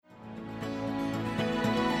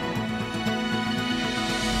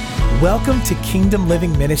Welcome to Kingdom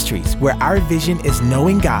Living Ministries, where our vision is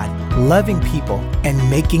knowing God, loving people, and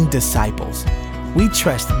making disciples. We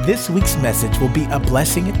trust this week's message will be a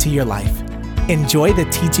blessing to your life. Enjoy the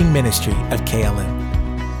teaching ministry of KLM.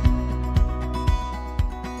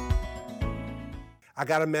 I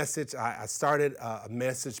got a message. I started a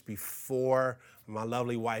message before my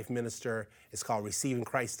lovely wife minister. It's called Receiving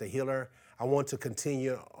Christ the Healer. I want to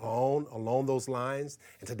continue on along those lines.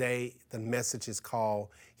 And today the message is called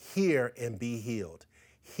Hear and Be Healed.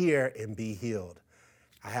 Hear and Be Healed.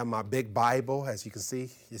 I have my big Bible, as you can see.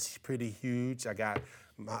 It's pretty huge. I got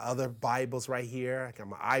my other Bibles right here. I got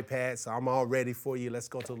my iPad, so I'm all ready for you. Let's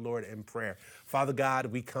go to the Lord in prayer. Father God,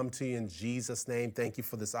 we come to you in Jesus' name. Thank you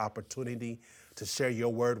for this opportunity to share your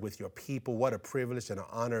word with your people. What a privilege and an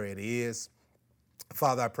honor it is.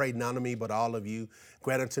 Father, I pray none of me but all of you.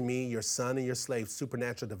 Grant unto me, your son and your slave,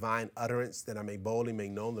 supernatural divine utterance, that I may boldly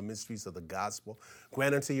make known the mysteries of the gospel.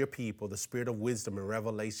 Grant unto your people the spirit of wisdom and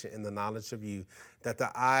revelation in the knowledge of you, that the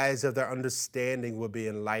eyes of their understanding will be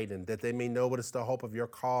enlightened, that they may know what is the hope of your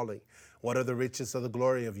calling, what are the riches of the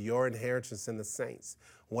glory of your inheritance in the saints,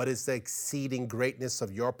 what is the exceeding greatness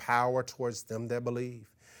of your power towards them that believe.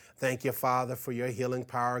 Thank you, Father, for your healing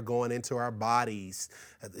power going into our bodies,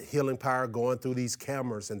 the healing power going through these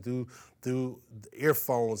cameras and through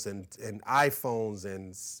earphones and iPhones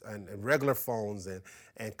and regular phones and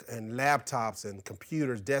laptops and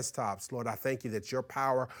computers, desktops. Lord, I thank you that your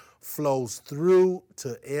power flows through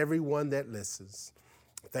to everyone that listens.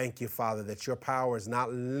 Thank you, Father, that your power is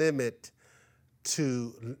not limited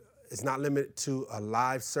to a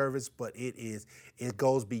live service, but it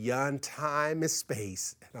goes beyond time and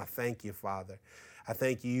space. And I thank you, Father. I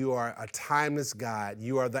thank you. You are a timeless God.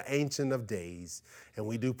 You are the Ancient of Days. And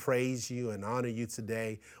we do praise you and honor you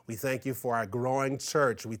today. We thank you for our growing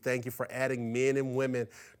church. We thank you for adding men and women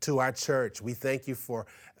to our church. We thank you for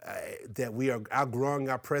that we are outgrowing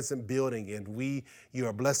our present building, and you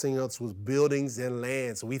are blessing us with buildings and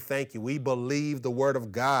land. So we thank you. We believe the word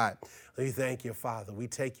of God. We thank you, Father. We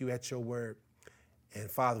take you at your word. And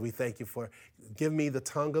Father, we thank you for give me the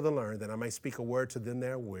tongue of the learned, that I may speak a word to them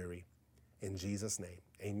that are weary. In Jesus' name,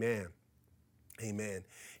 amen. Amen.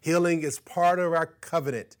 Healing is part of our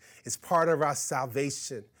covenant. It's part of our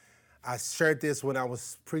salvation. I shared this when I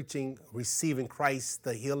was preaching Receiving Christ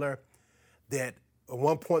the Healer, that at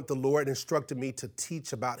one point the Lord instructed me to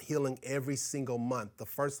teach about healing every single month, the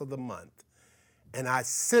first of the month. And I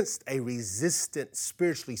sensed a resistance,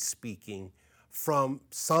 spiritually speaking, from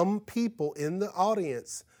some people in the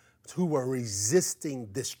audience who were resisting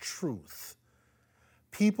this truth.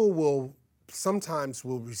 People sometimes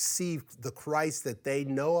will receive the Christ that they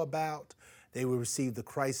know about. They will receive the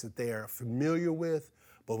Christ that they are familiar with.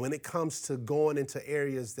 But when it comes to going into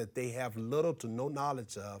areas that they have little to no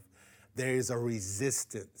knowledge of, there is a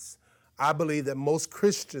resistance. I believe that most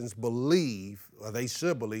Christians believe, or they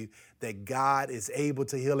should believe, that God is able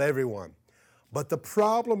to heal everyone. But the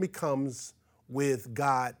problem becomes with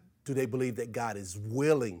God, do they believe that God is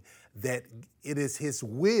willing, that it is his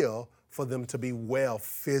will for them to be well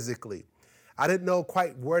physically? I didn't know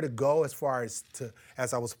quite where to go as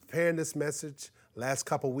I was preparing this message last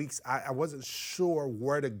couple of weeks. I wasn't sure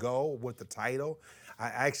where to go with the title. I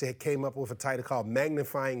actually came up with a title called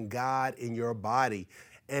Magnifying God in Your Body.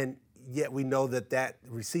 And yet we know that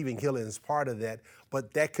receiving healing is part of that,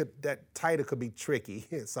 but that title could be tricky.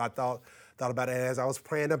 So I thought about it as I was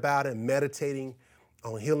praying about it and meditating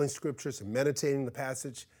on healing scriptures and meditating the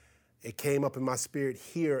passage. It came up in my spirit,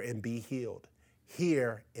 hear and be healed.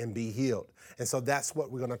 Hear and be healed. And so that's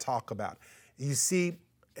what we're going to talk about. You see,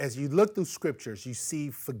 as you look through scriptures, you see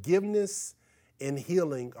forgiveness and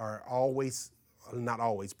healing are always, not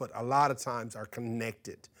always, but a lot of times are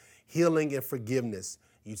connected. Healing and forgiveness.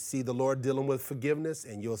 You see the Lord dealing with forgiveness,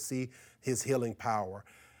 and you'll see his healing power.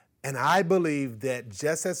 And I believe that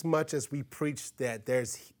just as much as we preach that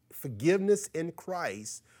there's forgiveness in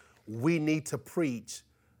Christ, we need to preach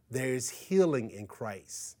there's healing in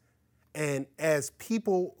Christ. And as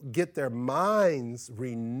people get their minds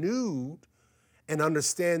renewed and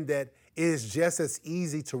understand that it is just as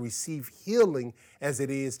easy to receive healing as it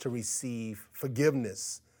is to receive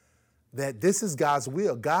forgiveness, that this is God's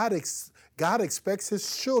will. God expects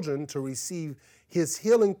his children to receive his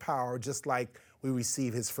healing power just like we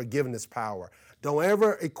receive his forgiveness power. Don't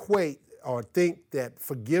ever equate or think that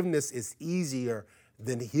forgiveness is easier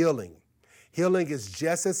than healing. Healing is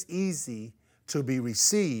just as easy to be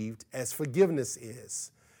received as forgiveness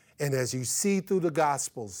is. And as you see through the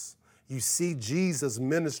Gospels, you see Jesus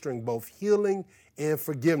ministering both healing and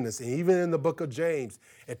forgiveness. And even in the book of James,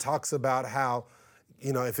 it talks about how,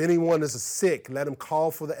 if anyone is sick, let him call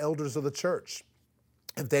for the elders of the church.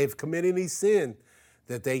 If they've committed any sin,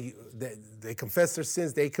 that they confess their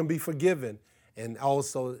sins, they can be forgiven, and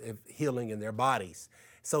also if healing in their bodies.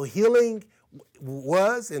 So healing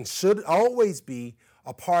was and should always be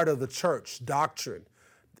a part of the church doctrine.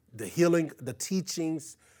 The healing, the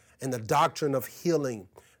teachings, and the doctrine of healing.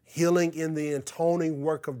 Healing in the atoning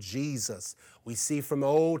work of Jesus. We see from the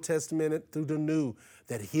Old Testament through the New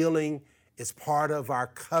that healing is part of our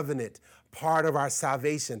covenant, part of our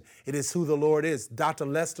salvation. It is who the Lord is. Dr.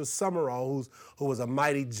 Lester Summerall, who was a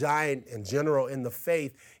mighty giant and general in the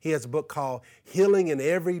faith, he has a book called Healing in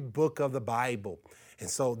Every Book of the Bible. And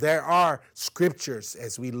so there are scriptures,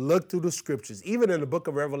 as we look through the scriptures, even in the book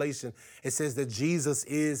of Revelation, it says that Jesus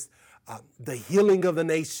is the healing of the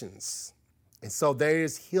nations. And so there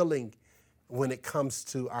is healing when it comes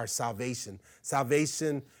to our salvation.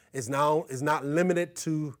 Salvation is not limited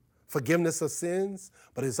to forgiveness of sins,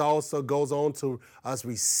 but it also goes on to us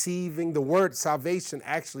receiving. The word salvation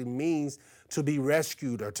actually means to be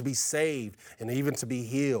rescued or to be saved and even to be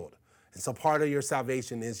healed. And so part of your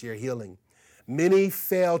salvation is your healing. Many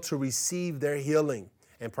fail to receive their healing,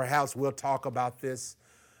 and perhaps we'll talk about this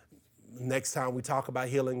next time we talk about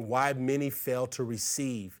healing, why many fail to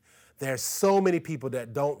receive. There are so many people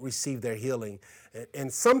that don't receive their healing.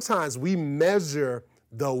 And sometimes we measure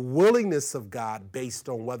the willingness of God based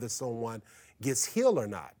on whether someone gets healed or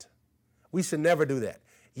not. We should never do that.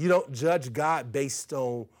 You don't judge God based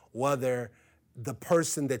on whether the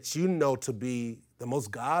person that you know to be the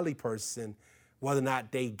most godly person, whether or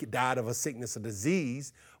not they died of a sickness or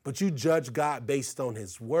disease, but you judge God based on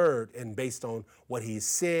his word and based on what he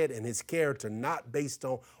said and his character, not based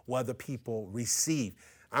on whether people receive.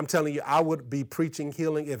 I'm telling you, I would be preaching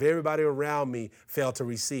healing if everybody around me failed to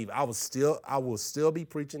receive. I will still be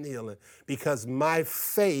preaching healing because my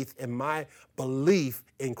faith and my belief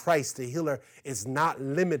in Christ the healer is not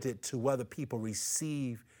limited to whether people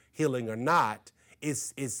receive healing or not.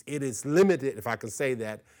 It is limited, if I can say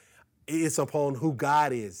that, it's upon who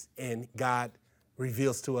God is, and God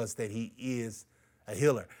reveals to us that he is a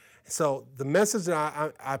healer. So the message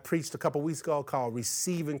that I preached a couple weeks ago called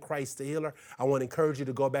Receiving Christ the Healer, I want to encourage you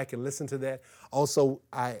to go back and listen to that. Also,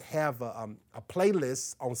 I have a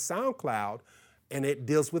playlist on SoundCloud, and it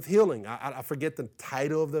deals with healing. I forget the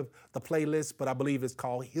title of the playlist, but I believe it's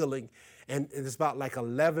called Healing. And it's about like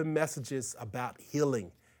 11 messages about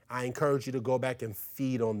healing. I encourage you to go back and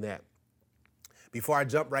feed on that. Before I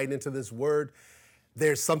jump right into this word,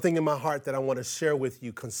 there's something in my heart that I want to share with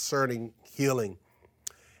you concerning healing.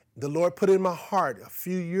 The Lord put in my heart a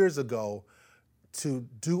few years ago to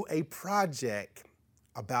do a project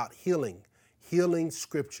about healing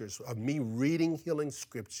scriptures, of me reading healing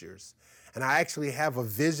scriptures. And I actually have a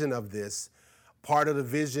vision of this. Part of the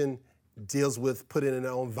vision deals with putting it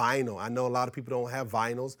on vinyl. I know a lot of people don't have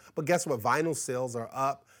vinyls, but guess what? Vinyl sales are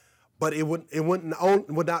up. But it would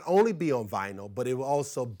not only be on vinyl, but it will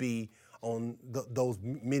also be on those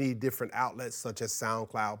many different outlets such as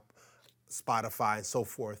SoundCloud, Spotify, and so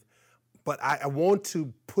forth. But I want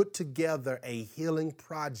to put together a healing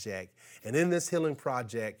project. And in this healing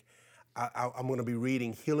project, I'm going to be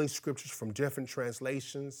reading healing scriptures from different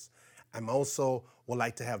translations. I'm also would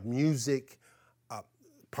like to have music.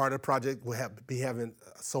 Part of the project will be having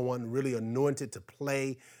someone really anointed to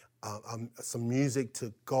play some music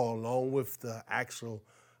to go along with the actual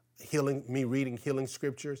healing, me reading healing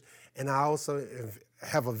scriptures. And I also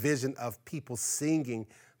have a vision of people singing,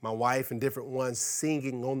 my wife and different ones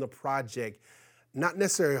singing on the project, not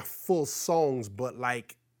necessarily full songs, but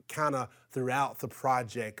like kind of throughout the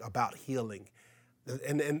project about healing.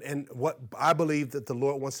 And what I believe that the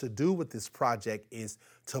Lord wants to do with this project is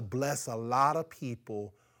to bless a lot of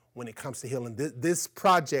people when it comes to healing. This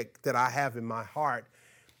project that I have in my heart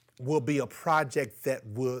will be a project that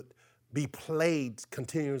would be played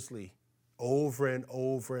continuously over and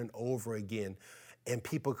over and over again. And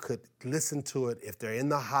people could listen to it. If they're in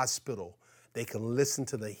the hospital, they can listen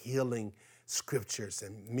to the healing scriptures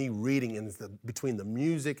and me reading, and between the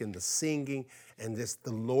music and the singing and just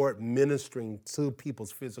the Lord ministering to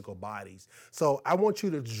people's physical bodies. So I want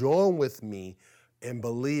you to join with me and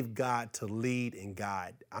believe God to lead and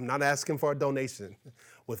guide. I'm not asking for a donation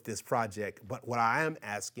with this project, but what I am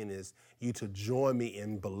asking is you to join me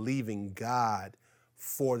in believing God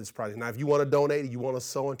for this project. Now, if you want to donate, you want to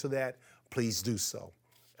sow into that, please do so.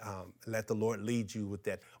 Let the Lord lead you with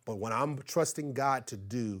that. But what I'm trusting God to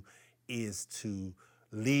do is to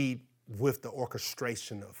lead with the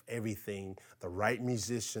orchestration of everything, the right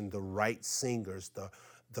musician, the right singers,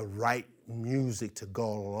 the right music to go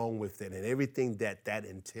along with it, and everything that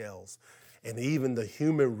entails. and even the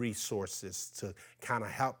human resources to kind of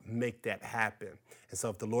help make that happen. And so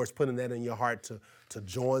if the Lord's putting that in your heart to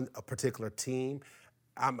join a particular team,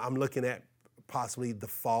 I'm looking at possibly the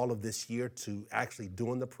fall of this year to actually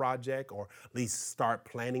doing the project, or at least start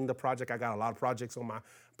planning the project. I got a lot of projects on my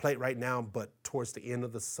plate right now, but towards the end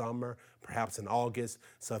of the summer, perhaps in August.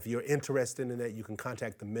 So if you're interested in that, you can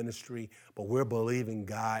contact the ministry, but we're believing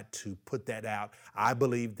God to put that out. I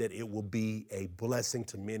believe that it will be a blessing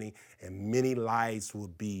to many, and many lives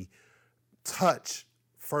will be touched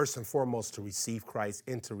first and foremost to receive Christ,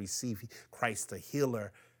 and to receive Christ the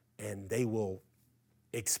healer, and they will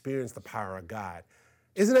experience the power of God.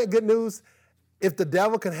 Isn't that good news? If the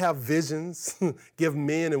devil can have visions, give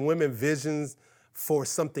men and women visions for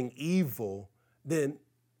something evil, then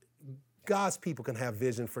God's people can have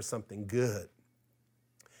vision for something good.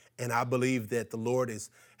 And I believe that the Lord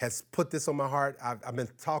has put this on my heart. I've been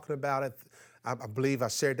talking about it. I believe I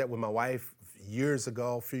shared that with my wife a few years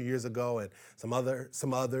ago, and some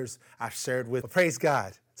others I shared with. But praise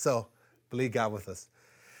God. So believe God with us.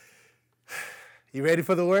 You ready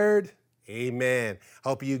for the word? Amen.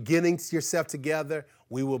 Hope you're getting yourself together.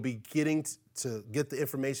 We will be getting to get the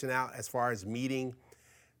information out as far as meeting.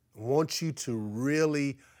 I want you to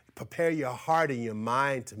really prepare your heart and your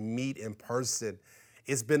mind to meet in person.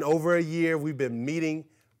 It's been over a year. We've been meeting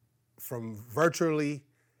from virtually,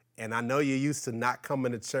 and I know you're used to not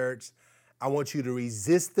coming to church. I want you to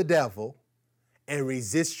resist the devil and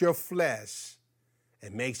resist your flesh,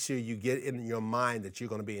 and make sure you get in your mind that you're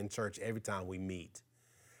going to be in church every time we meet.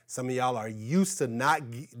 Some of y'all are used to not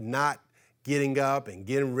getting up and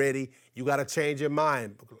getting ready. You got to change your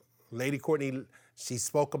mind. Lady Courtney, she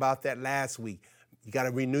spoke about that last week. You got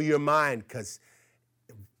to renew your mind, because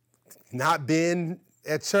not being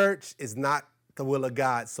at church is not the will of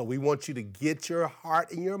God. So we want you to get your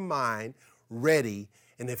heart and your mind ready.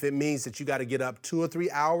 And if it means that you got to get up 2 or 3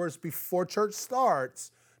 hours before church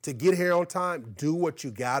starts to get here on time, do what you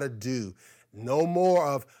got to do. No more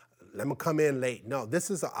of, let me come in late. No, this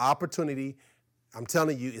is an opportunity. I'm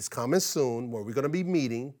telling you, it's coming soon where we're going to be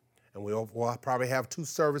meeting, and we'll probably have 2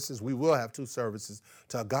 services. We will have 2 services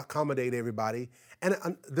to accommodate everybody.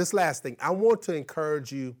 And this last thing, I want to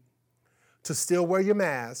encourage you to still wear your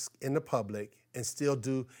mask in the public and still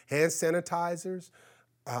do hand sanitizers.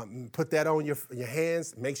 Put that on your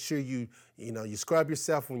hands. Make sure you scrub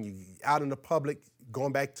yourself when you're out in the public,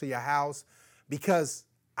 going back to your house, because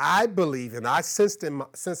I believe, and I sense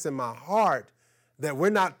in my heart, that we're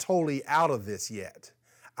not totally out of this yet.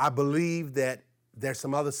 I believe that there's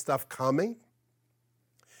some other stuff coming.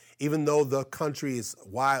 Even though the country is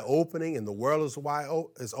wide opening and the world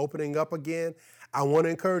is opening up again, I want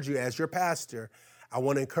to encourage you, as your pastor, I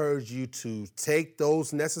want to encourage you to take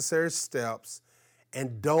those necessary steps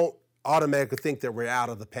and don't automatically think that we're out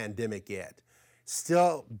of the pandemic yet.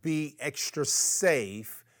 Still be extra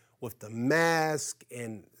safe with the mask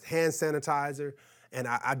and hand sanitizer. And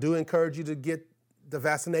I do encourage you to get the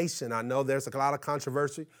vaccination. I know there's a lot of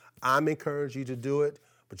controversy. I'm encouraging you to do it,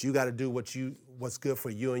 but you got to do what's good for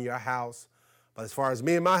you and your house. But as far as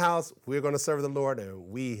me and my house, we're going to serve the Lord, and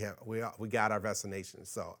we got our vaccination.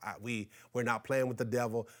 So we're not playing with the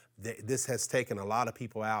devil. This has taken a lot of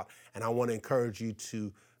people out, and I want to encourage you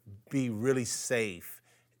to be really safe.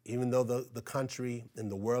 Even though the country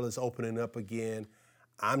and the world is opening up again,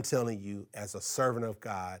 I'm telling you, as a servant of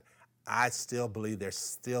God, I still believe there's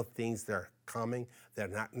still things that are coming that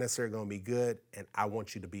are not necessarily going to be good, and I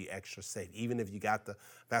want you to be extra safe. Even if you got the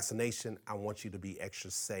vaccination, I want you to be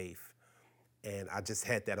extra safe. And I just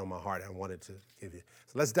had that on my heart. I wanted to give you.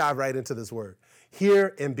 So let's dive right into this word.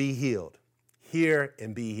 Hear and be healed. Hear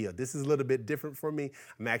and be healed. This is a little bit different for me.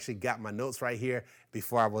 I'm actually got my notes right here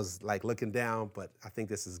before I was like looking down, but I think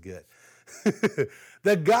this is good.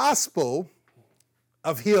 The gospel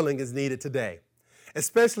of healing is needed today,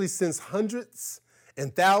 especially since hundreds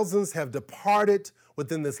and thousands have departed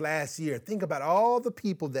within this last year. Think about all the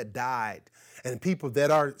people that died and people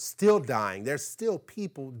that are still dying. There's still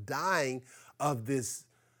people dying of this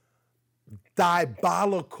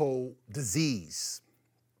diabolical disease,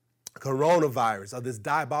 coronavirus, of this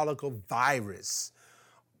diabolical virus,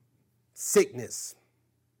 sickness.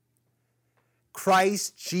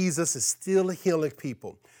 Christ Jesus is still healing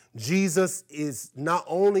people. Jesus is not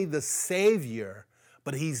only the Savior,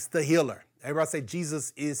 but he's the healer. Everybody say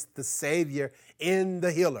Jesus is the Savior and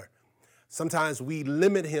the healer. Sometimes we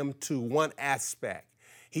limit him to one aspect.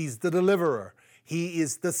 He's the deliverer. He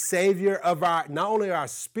is the Savior of not only our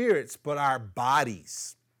spirits, but our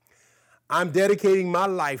bodies. I'm dedicating my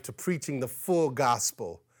life to preaching the full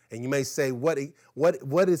gospel. And you may say, what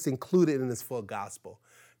is included in this full gospel?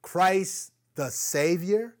 Christ the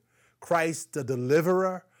Savior, Christ the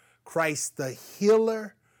deliverer, Christ the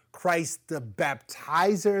healer, Christ the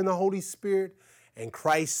baptizer in the Holy Spirit, and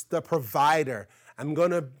Christ the provider. I'm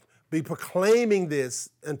going to be proclaiming this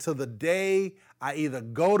until the day I either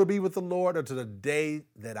go to be with the Lord or to the day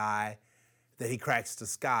that he cracks the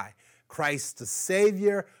sky. Christ the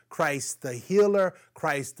Savior, Christ the healer,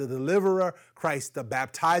 Christ the deliverer, Christ the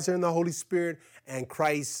baptizer in the Holy Spirit, and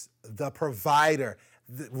Christ the provider.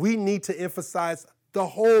 We need to emphasize the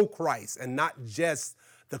whole Christ and not just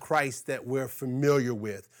the Christ that we're familiar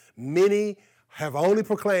with. Many have only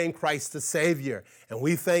proclaimed Christ the Savior, and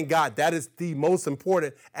we thank God. That is the most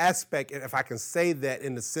important aspect, if I can say that,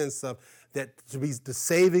 in the sense of that to be the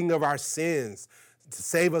saving of our sins, to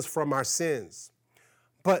save us from our sins.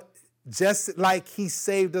 But just like he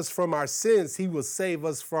saved us from our sins, he will save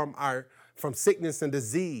us from sickness and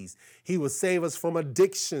disease. He will save us from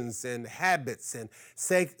addictions and habits, and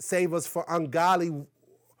save us from ungodly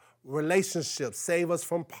relationships, save us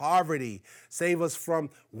from poverty, save us from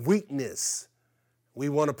weakness. We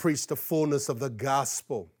want to preach the fullness of the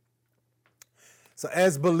gospel. So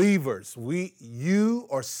as believers, you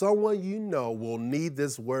or someone you know will need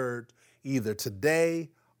this word either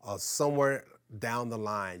today or somewhere down the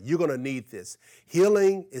line. You're going to need this.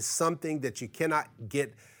 Healing is something that you cannot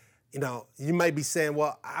get. You might be saying,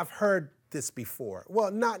 well, I've heard this before.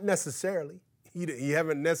 Well, not necessarily. You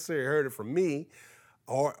haven't necessarily heard it from me,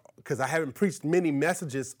 or because I haven't preached many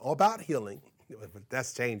messages about healing.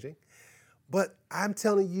 That's changing. But I'm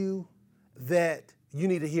telling you that you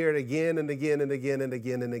need to hear it again and again and again and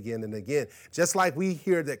again and again and again. Just like we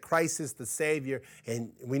hear that Christ is the Savior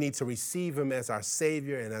and we need to receive him as our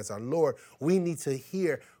Savior and as our Lord, we need to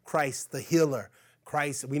hear Christ the healer.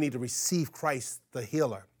 We need to receive Christ the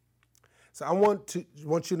healer. So I want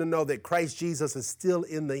you to know that Christ Jesus is still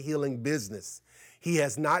in the healing business. He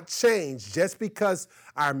has not changed. Just because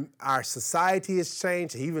our society has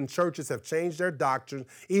changed, even churches have changed their doctrines,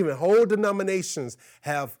 even whole denominations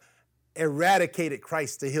have eradicated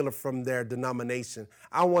Christ the healer from their denomination.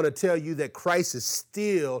 I want to tell you that Christ is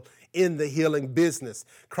still in the healing business.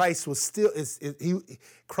 Christ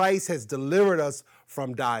has delivered us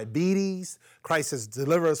from diabetes. Christ has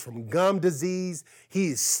delivered us from gum disease. He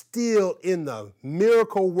is still in the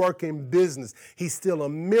miracle working business. He's still a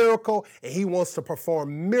miracle, and he wants to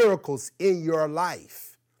perform miracles in your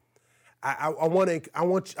life. I want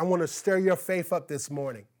to stir your faith up this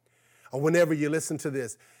morning, or whenever you listen to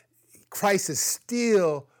this. Christ is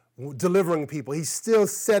still delivering people. He's still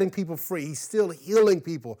setting people free. He's still healing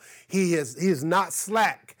people. He is not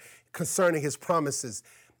slack concerning his promises.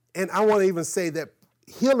 And I want to even say that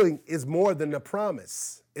healing is more than a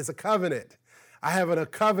promise. It's a covenant. I have a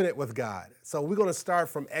covenant with God. So we're going to start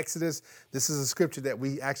from Exodus. This is a scripture that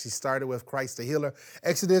we actually started with, Christ the healer.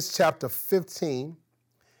 Exodus chapter 15.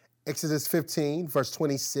 Exodus 15, verse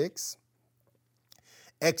 26.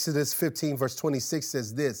 Exodus 15, verse 26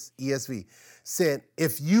 says this, ESV, said,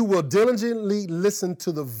 if you will diligently listen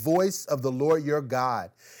to the voice of the Lord your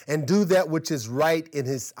God and do that which is right in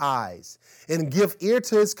his eyes and give ear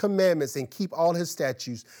to his commandments and keep all his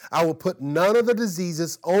statutes, I will put none of the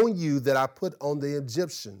diseases on you that I put on the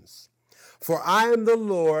Egyptians. For I am the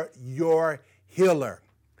Lord your healer.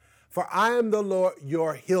 For I am the Lord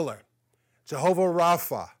your healer. Jehovah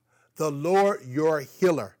Rapha, the Lord your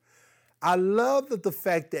healer. I love the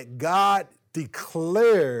fact that God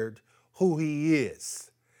declared who he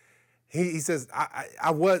is. He says,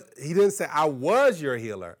 he didn't say, I was your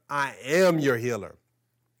healer. I am your healer.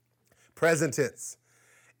 Present tense.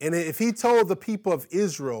 And if he told the people of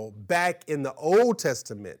Israel back in the Old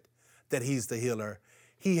Testament that he's the healer,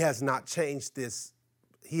 he has not changed this.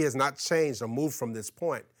 He has not changed or moved from this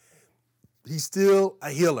point. He's still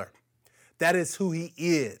a healer. That is who he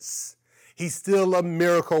is. He's still a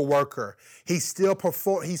miracle worker. He's still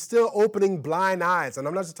opening blind eyes. And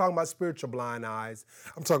I'm not just talking about spiritual blind eyes.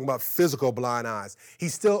 I'm talking about physical blind eyes.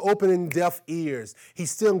 He's still opening deaf ears. He's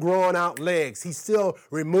still growing out legs. He's still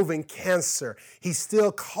removing cancer. He's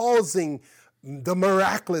still causing the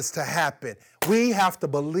miraculous to happen. We have to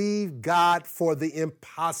believe God for the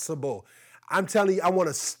impossible. I'm telling you, I want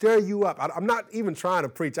to stir you up. I'm not even trying to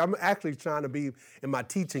preach. I'm actually trying to be in my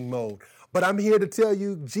teaching mode. But I'm here to tell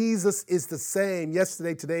you, Jesus is the same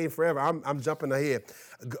yesterday, today, and forever. I'm jumping ahead.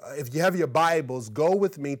 If you have your Bibles, go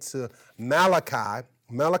with me to Malachi.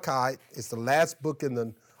 Malachi is the last book in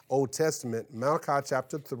the Old Testament. Malachi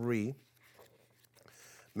chapter 3.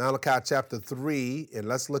 Malachi chapter 3, and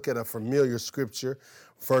let's look at a familiar scripture,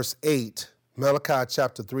 verse 8. Malachi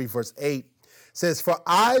chapter 3, verse 8 says, for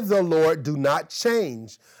I, the Lord, do not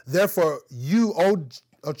change. Therefore, you, O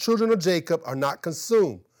children of Jacob, are not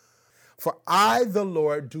consumed. For I, the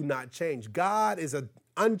Lord, do not change. God is an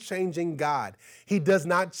unchanging God. He does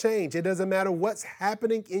not change. It doesn't matter what's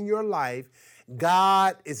happening in your life.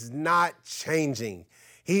 God is not changing.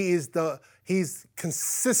 He's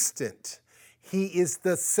consistent. He is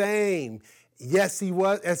the same. Yes, he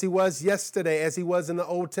was as he was yesterday, as he was in the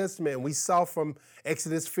Old Testament. And we saw from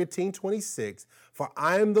Exodus 15:26, for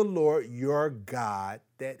I am the Lord your God,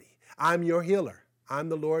 that I'm your healer. I'm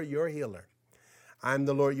the Lord your healer. I'm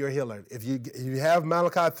the Lord your healer. If you have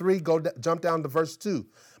Malachi 3, jump down to verse 2.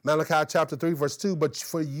 Malachi chapter 3, verse 2. But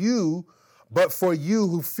for you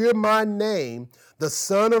who fear my name, the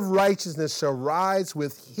Son of Righteousness shall rise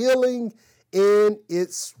with healing in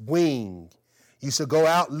its wing. You shall go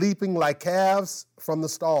out leaping like calves from the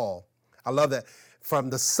stall. I love that.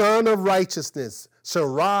 From the Son of Righteousness shall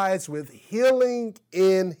rise with healing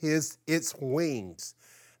in its wings.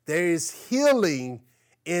 There is healing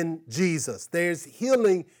in Jesus. There's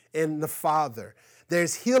healing in the Father.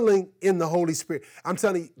 There's healing in the Holy Spirit. I'm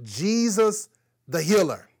telling you, Jesus the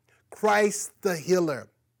healer, Christ the healer.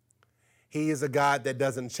 He is a God that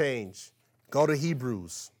doesn't change. Go to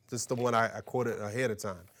Hebrews. This is the one I quoted ahead of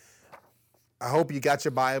time. I hope you got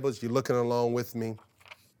your Bibles. You're looking along with me.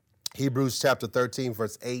 Hebrews chapter 13,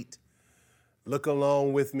 verse 8. Look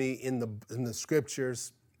along with me in the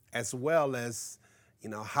scriptures, as well as,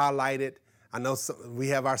 highlight it. I know we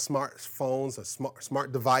have our smartphones or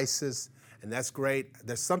smart devices, and that's great.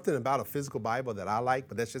 There's something about a physical Bible that I like,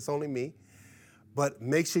 but that's just only me. But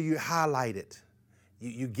make sure you highlight it.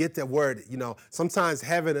 You get that word. Sometimes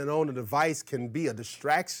having it on a device can be a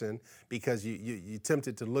distraction because you're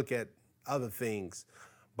tempted to look at other things.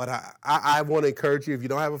 But I want to encourage you, if you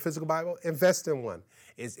don't have a physical Bible, invest in one.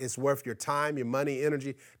 It's worth your time, your money,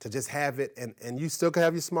 energy to just have it. And you still can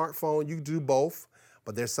have your smartphone. You can do both,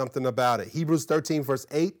 but there's something about it. Hebrews 13, verse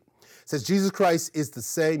 8 says, Jesus Christ is the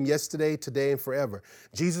same yesterday, today, and forever.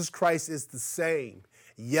 Jesus Christ is the same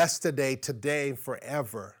yesterday, today, and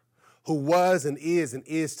forever, who was and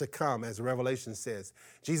is to come, as Revelation says.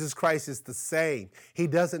 Jesus Christ is the same. He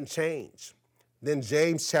doesn't change. Then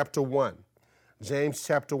James chapter 1. James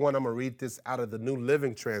chapter 1, I'm going to read this out of the New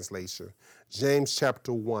Living Translation. James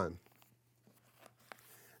chapter 1.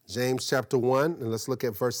 James chapter 1, and let's look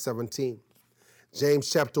at verse 17.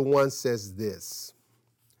 James chapter 1 says this.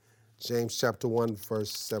 James chapter 1,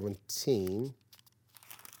 verse 17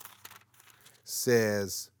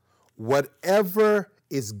 says, whatever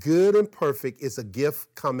is good and perfect is a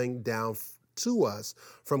gift coming down to us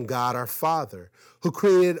from God our Father, who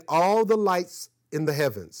created all the lights in the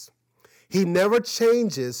heavens. He never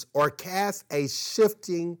changes or casts a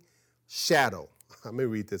shifting shadow. Let me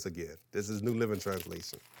read this again. This is New Living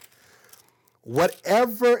Translation.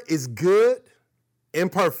 Whatever is good and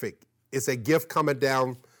perfect is a gift coming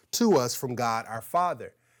down to us from God our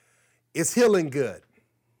Father. Is healing good?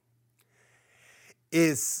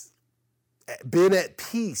 Is being at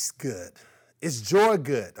peace good? Is joy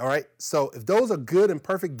good? All right. So if those are good and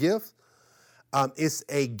perfect gifts, it's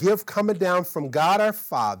a gift coming down from God our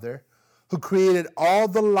Father, who created all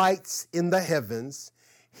the lights in the heavens.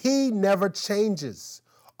 He never changes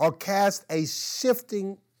or casts a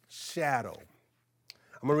shifting shadow.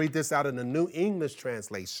 I'm going to read this out in the New English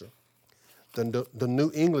Translation. The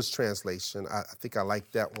New English Translation, I think I like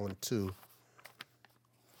that one too.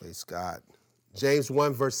 Praise God. James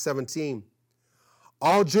 1, verse 17.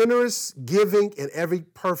 All generous giving and every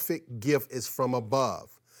perfect gift is from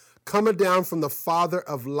above, coming down from the Father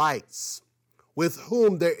of lights, with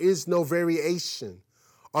whom there is no variation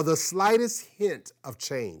or the slightest hint of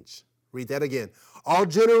change. Read that again. All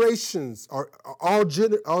generations or all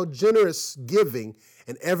generous giving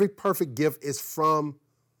and every perfect gift is from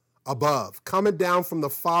above, coming down from the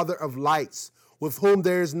Father of lights, with whom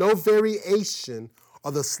there is no variation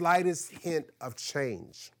or the slightest hint of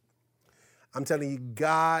change. I'm telling you,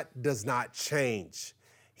 God does not change.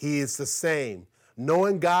 He is the same.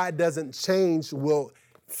 Knowing God doesn't change will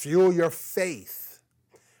fuel your faith,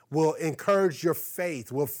 will encourage your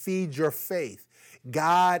faith, will feed your faith.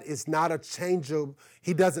 God is not a changer.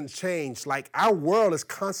 He doesn't change. Like our world is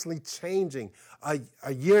constantly changing.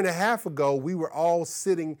 A year and a half ago, we were all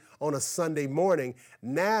sitting on a Sunday morning.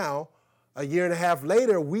 Now, a year and a half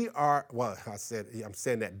later, I'm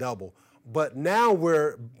saying that double, but now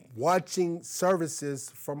we're watching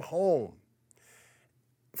services from home.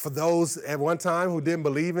 For those at one time who didn't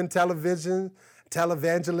believe in television,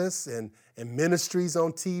 televangelists and ministries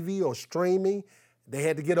on TV or streaming, they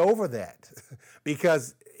had to get over that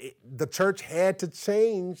because the church had to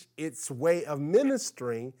change its way of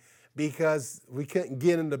ministering because we couldn't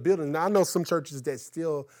get in the building. Now, I know some churches that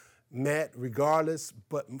still met regardless,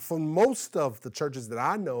 but for most of the churches that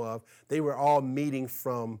I know of, they were all meeting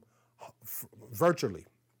from virtually.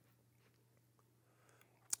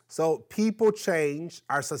 So people change,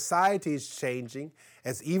 our society is changing,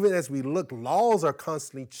 even as we look, laws are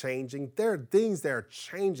constantly changing. There are things that are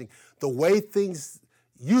changing. The way things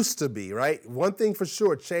used to be, right? One thing for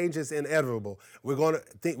sure, change is inevitable. We're going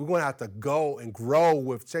to have to go and grow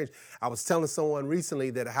with change. I was telling someone recently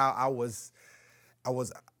that how I was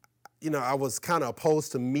kind of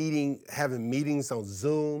opposed to having meetings on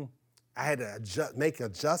Zoom. I had to make an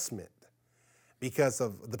adjustment. Because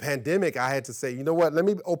of the pandemic, I had to say, you know what, let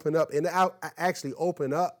me open up. And I actually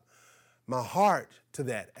opened up my heart to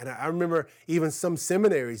that. And I remember even some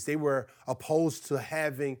seminaries, they were opposed to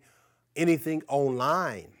having anything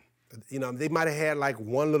online. They might have had like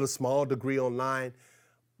one little small degree online,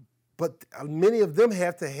 but many of them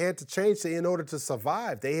had to change in order to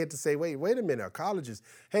survive. They had to say, wait a minute, our colleges,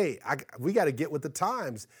 hey, we got to get with the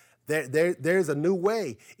times. There's a new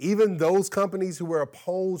way. Even those companies who were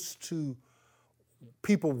opposed to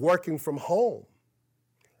people working from home,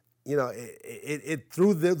 it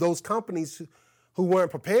through those companies who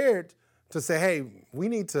weren't prepared to say, hey, we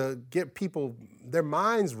need to get people their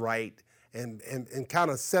minds right and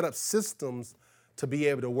kind of set up systems to be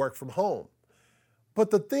able to work from home.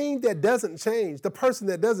 But the thing that doesn't change, the person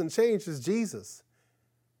that doesn't change is Jesus.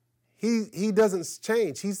 He doesn't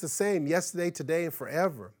change. He's the same yesterday, today, and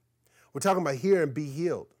forever. We're talking about hear and be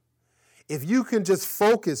healed. If you can just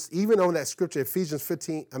focus even on that scripture, Exodus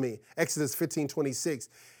 15:26,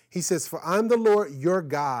 he says, for I'm the Lord your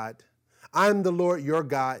God. I'm the Lord your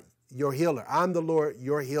God, your healer. I'm the Lord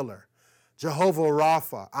your healer. Jehovah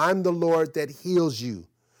Rapha, I'm the Lord that heals you.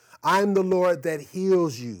 I'm the Lord that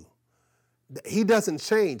heals you. He doesn't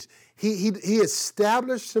change. He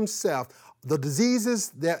established himself. The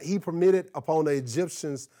diseases that he permitted upon the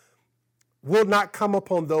Egyptians will not come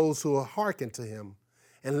upon those who will hearken to him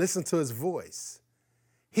and listen to his voice.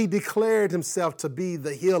 He declared himself to be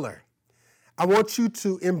the healer. I want you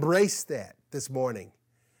to embrace that this morning,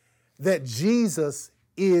 that Jesus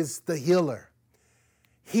is the healer.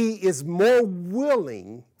 He is more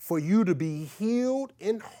willing for you to be healed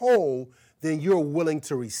and whole than you're willing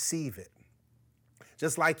to receive it.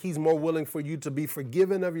 Just like he's more willing for you to be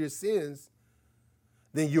forgiven of your sins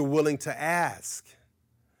than you're willing to ask.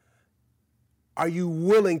 Are you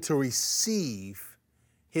willing to receive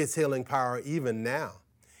his healing power even now?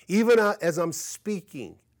 Even as I'm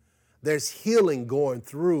speaking, there's healing going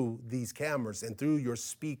through these cameras and through your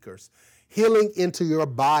speakers. Healing into your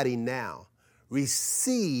body now.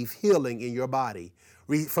 Receive healing in your body.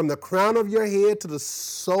 From the crown of your head to the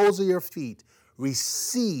soles of your feet,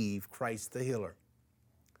 receive Christ the healer.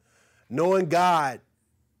 Knowing that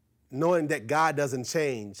God doesn't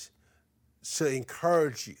change should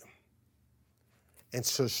encourage you and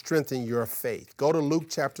should strengthen your faith. Go to Luke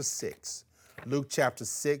chapter 6. Luke chapter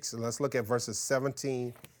 6, and let's look at verses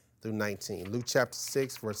 17 through 19. Luke chapter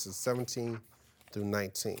 6, verses 17 through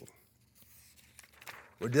 19.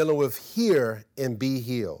 We're dealing with hear and be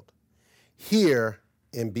healed. Hear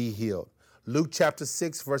and be healed. Luke chapter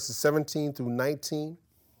 6, verses 17 through 19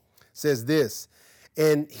 says this,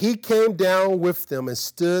 and he came down with them and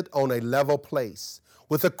stood on a level place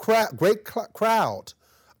with a great crowd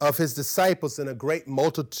of his disciples and a great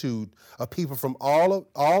multitude of people from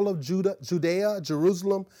all of Judea,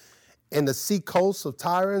 Jerusalem, and the sea coast of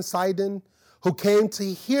Tyre and Sidon, who came to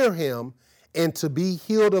hear him and to be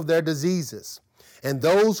healed of their diseases. And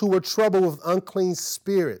those who were troubled with unclean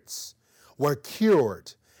spirits were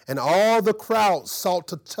cured. And all the crowd sought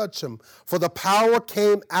to touch him, for the power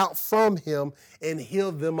came out from him and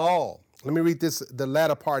healed them all. Let me read the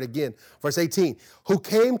latter part again. Verse 18, who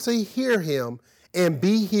came to hear him and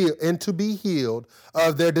to be healed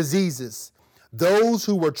of their diseases. Those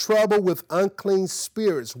who were troubled with unclean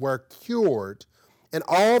spirits were cured, and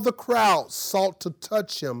all the crowd sought to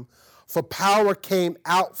touch him, for power came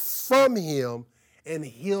out from him and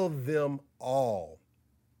healed them all.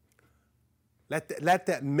 Let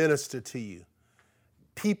that minister to you.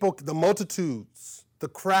 People, the multitudes, the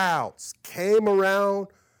crowds came around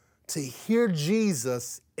to hear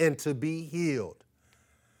Jesus and to be healed.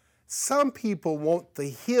 Some people want the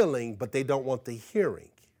healing, but they don't want the hearing.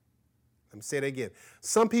 Let me say that again.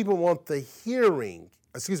 Some people want the healing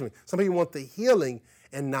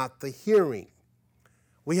and not the hearing.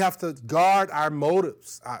 We have to guard our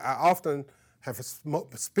motives. I often have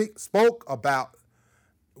spoke about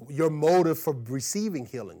your motive for receiving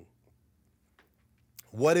healing.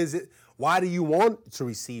 What is it? Why do you want to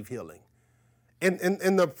receive healing? And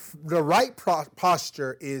the right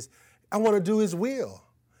posture is, I want to do his will.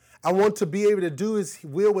 I want to be able to do his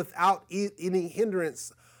will without any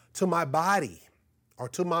hindrance to my body or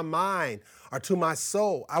to my mind or to my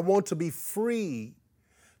soul. I want to be free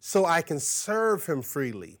so I can serve him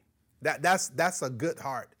freely. That's a good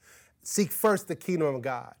heart. Seek first the kingdom of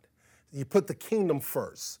God. You put the kingdom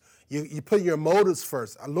first. You put your motives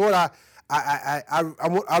first. Lord,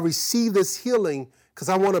 I receive this healing because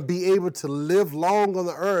I want to be able to live long on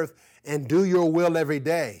the earth and do your will every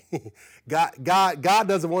day. God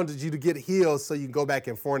doesn't want you to get healed so you can go back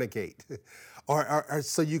and fornicate. or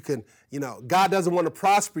so you can, God doesn't want to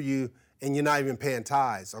prosper you and you're not even paying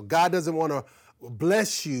tithes. Or God doesn't want to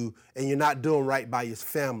bless you and you're not doing right by your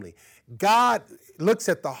family. God looks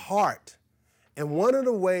at the heart. And one of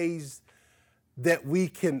the ways that we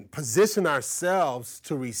can position ourselves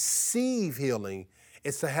to receive healing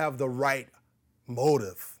is to have the right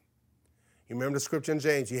motive. You remember the scripture in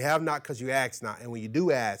James, you have not because you ask not. And when you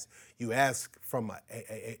do ask, you ask from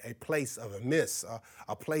a place of amiss,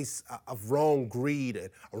 a place of wrong greed and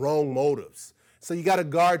wrong motives. So you got to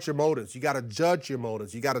guard your motives. You got to judge your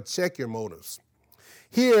motives. You got to check your motives.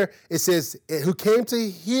 Here it says, who came to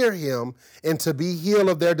hear him and to be healed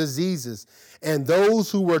of their diseases. And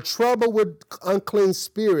those who were troubled with unclean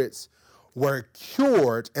spirits were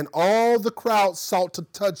cured, and all the crowd sought to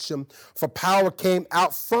touch him, for power came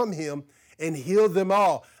out from him and healed them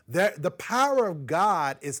all. The power of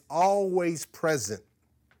God is always present.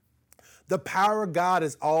 The power of God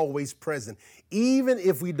is always present, even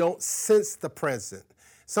if we don't sense the present.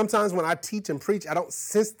 Sometimes when I teach and preach, I don't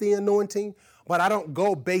sense the anointing, but I don't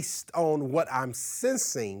go based on what I'm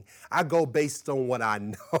sensing. I go based on what I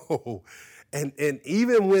know. And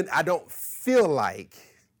even when I don't feel like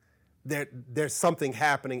there's something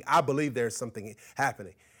happening, I believe there's something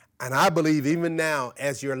happening. And I believe even now,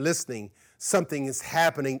 as you're listening, something is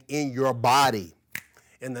happening in your body.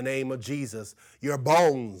 In the name of Jesus, your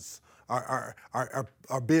bones are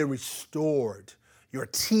being restored. Your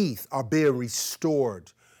teeth are being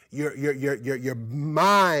restored. Your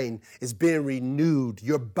mind is being renewed.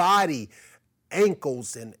 Your body,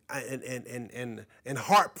 ankles and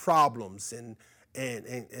heart problems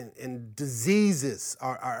and diseases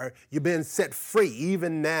are you're being set free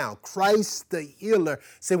even now. Christ the healer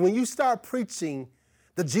said, when you start preaching,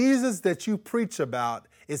 the Jesus that you preach about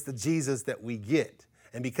is the Jesus that we get.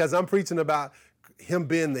 And because I'm preaching about him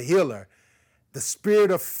being the healer, the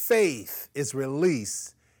spirit of faith is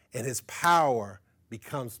released and his power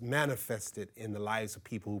becomes manifested in the lives of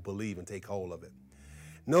people who believe and take hold of it.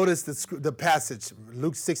 Notice the passage,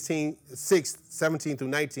 Luke 6:17 through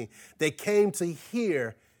 19. They came to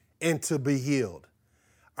hear and to be healed.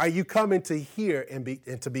 Are you coming to hear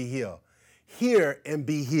and to be healed? Hear and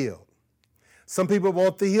be healed. Some people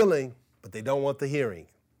want the healing, but they don't want the hearing.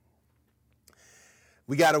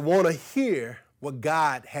 We got to want to hear what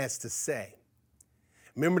God has to say.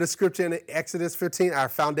 Remember the scripture in Exodus 15, our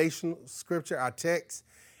foundational scripture, our text?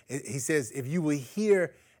 He says, if you will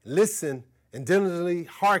hear, listen, and diligently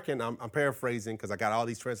hearken, I'm paraphrasing because I got all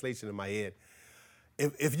these translations in my head.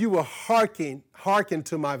 If you will hearken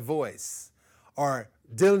to my voice, or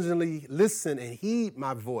diligently listen and heed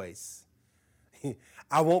my voice,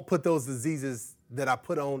 I won't put those diseases that I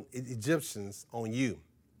put on Egyptians on you.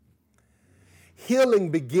 Healing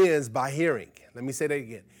begins by hearing. Let me say that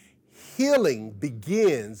again. Healing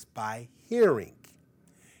begins by hearing.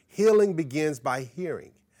 Healing begins by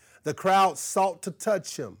hearing. The crowd sought to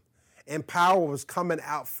touch him, and power was coming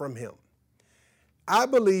out from him. I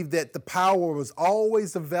believe that the power was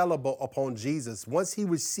always available upon Jesus. Once he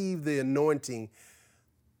received the anointing,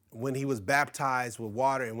 when he was baptized with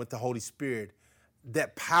water and with the Holy Spirit,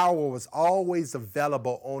 that power was always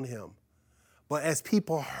available on him. But as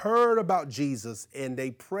people heard about Jesus and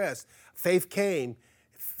they pressed, faith came.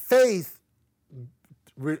 Faith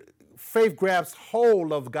grabs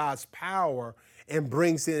hold of God's power and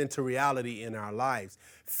brings it into reality in our lives.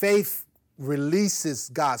 Faith releases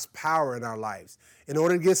God's power in our lives. In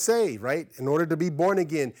order to get saved, right? In order to be born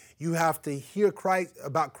again, you have to hear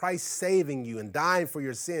about Christ saving you and dying for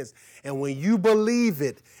your sins. And when you believe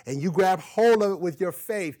it and you grab hold of it with your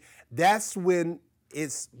faith, that's when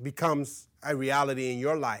it becomes a reality in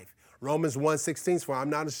your life. Romans 1:16, for I'm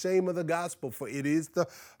not ashamed of the gospel, for it is the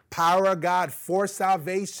power of God for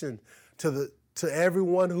salvation to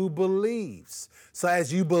everyone who believes. So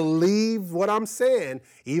as you believe what I'm saying,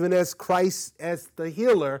 even as Christ as the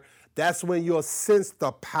healer, that's when you'll sense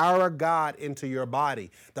the power of God into your body.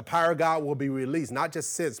 The power of God will be released, not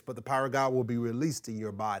just sense, but the power of God will be released in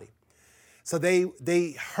your body. So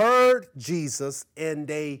they heard Jesus and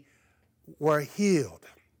they were healed.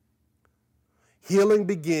 Healing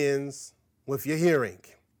begins with your hearing.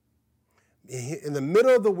 In the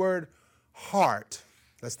middle of the word heart,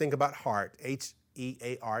 let's think about heart,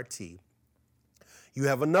 H-E-A-R-T. You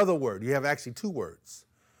have another word. You have actually two words.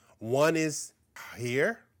 One is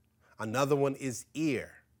hear, another one is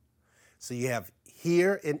ear. So you have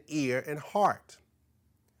hear and ear and heart.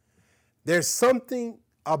 There's something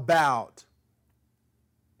about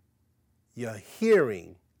your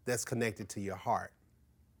hearing that's connected to your heart.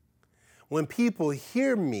 When people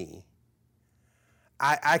hear me,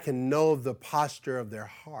 I can know the posture of their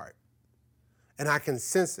heart, and I can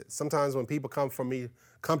sense it. Sometimes when people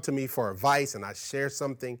come to me for advice and I share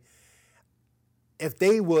something, if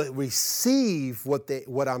they will receive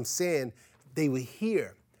what I'm saying, they will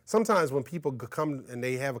hear. Sometimes when people come and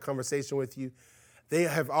they have a conversation with you, they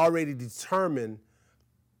have already determined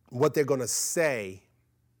what they're going to say.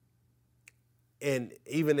 And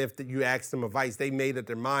even if you ask them advice, they made up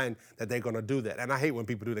their mind that they're going to do that. And I hate when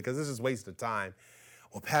people do that because this is a waste of time.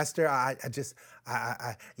 Well, Pastor, I'm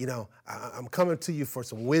coming to you for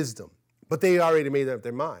some wisdom, but they already made up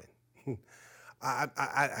their mind. I'm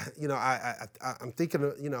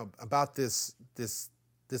thinking, about this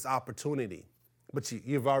opportunity, but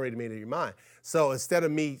you've already made up your mind. So instead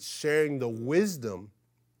of me sharing the wisdom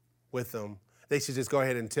with them, they should just go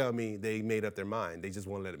ahead and tell me they made up their mind. They just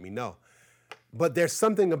won't let me know. But there's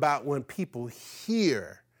something about when people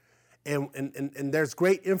hear. And there's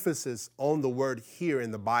great emphasis on the word hear in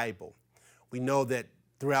the Bible. We know that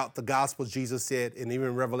throughout the Gospels, Jesus said, and even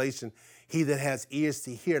in Revelation, he that has ears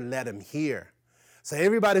to hear, let him hear. So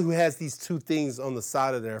everybody who has these two things on the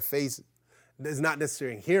side of their face is not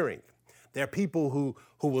necessarily hearing. There are people who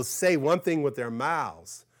will say one thing with their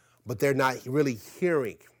mouths, but they're not really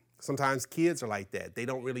hearing. Sometimes kids are like that. They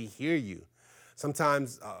don't really hear you.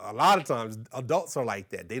 Sometimes, a lot of times, adults are like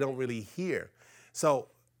that. They don't really hear. So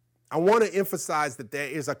I want to emphasize that there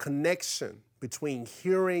is a connection between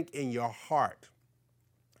hearing and your heart.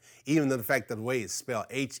 Even the fact that the way it's spelled,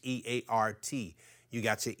 H-E-A-R-T. You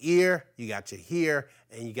got your ear, you got your hear,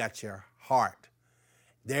 and you got your heart.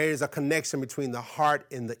 There is a connection between the heart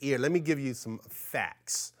and the ear. Let me give you some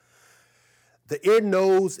facts. The ear,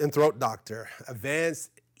 nose, and throat doctor,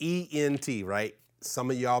 advanced ENT, right?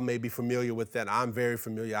 Some of y'all may be familiar with that. I'm very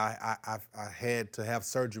familiar. I had to have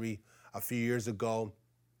surgery a few years ago.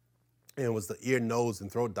 And it was the ear, nose,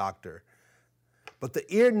 and throat doctor. But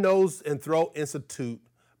the Ear, Nose, and Throat Institute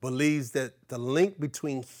believes that the link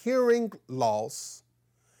between hearing loss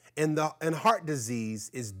and heart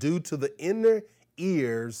disease is due to the inner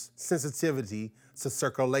ear's sensitivity to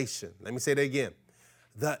circulation. Let me say that again.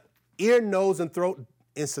 The Ear, Nose, and Throat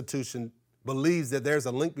Institution believes that there's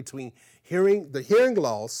a link between the hearing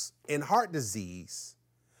loss and heart disease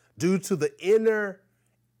due to the inner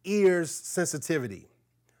ear's sensitivity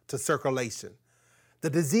to circulation. The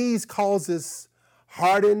disease causes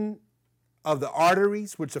hardening of the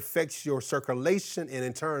arteries, which affects your circulation and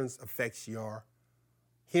in turn affects your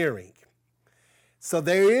hearing. So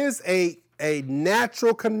there is a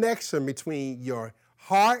natural connection between your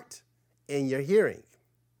heart and your hearing.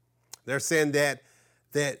 They're saying that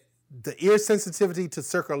the ear sensitivity to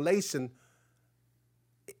circulation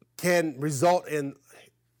can result in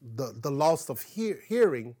the loss of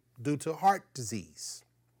hearing due to heart disease.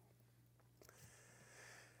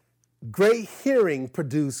 Great hearing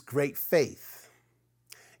produces great faith.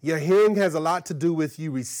 Your hearing has a lot to do with you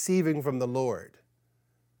receiving from the Lord.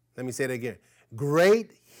 Let me say that again.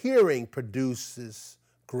 Great hearing produces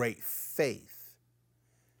great faith.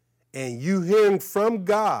 And you hearing from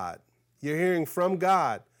God, your hearing from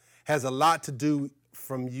God has a lot to do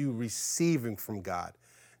from you receiving from God.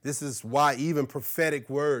 This is why even prophetic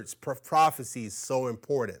words, prophecy is so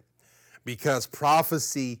important, because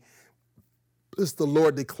prophecy is the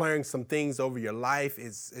Lord declaring some things over your life.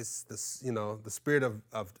 It's the spirit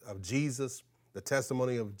of Jesus, the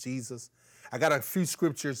testimony of Jesus. I got a few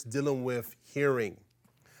scriptures dealing with hearing.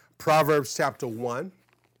 Proverbs chapter 1.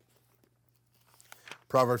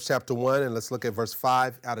 Proverbs chapter 1, and let's look at verse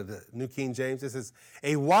 5 out of the New King James. It says,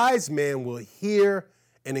 a wise man will hear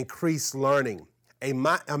and increase learning. A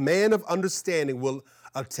man of understanding will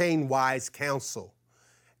obtain wise counsel.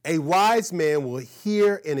 A wise man will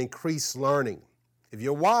hear and increase learning. If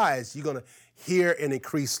you're wise, you're going to hear and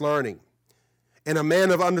increase learning. And a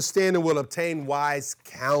man of understanding will obtain wise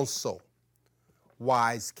counsel.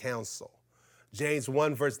 Wise counsel. James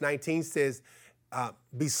 1 verse 19 says,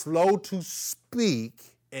 be slow to speak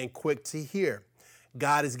and quick to hear.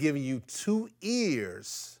 God has given you 2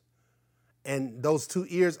 ears, and those 2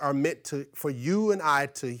 ears are meant for you and I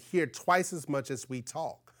to hear twice as much as we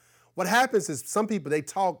talk. What happens is some people, they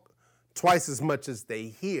talk twice as much as they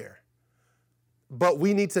hear. But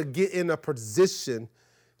we need to get in a position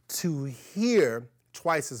to hear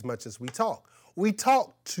twice as much as we talk. We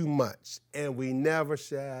talk too much and we never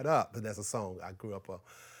shut up. But that's a song I grew up on.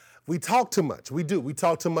 We talk too much. We do. We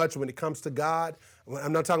talk too much when it comes to God.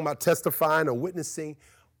 I'm not talking about testifying or witnessing,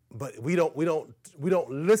 but we don't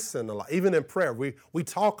listen a lot. Even in prayer, we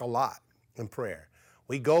talk a lot in prayer.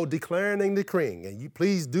 We go declaring and decreeing, and you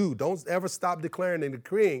please don't ever stop declaring and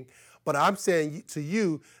decreeing. But I'm saying to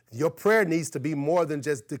you, your prayer needs to be more than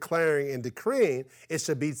just declaring and decreeing. It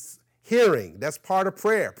should be hearing. That's part of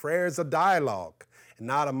prayer. Prayer is a dialogue,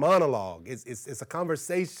 not a monologue. It's a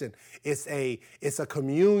conversation. It's a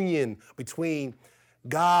communion between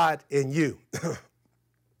God and you.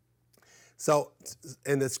 So,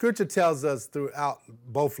 and the scripture tells us throughout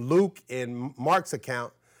both Luke and Mark's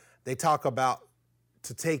account, they talk about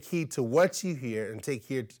to take heed to what you hear and take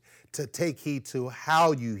heed to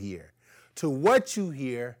how you hear, to what you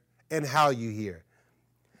hear and how you hear.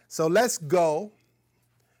 So let's go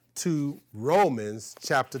to Romans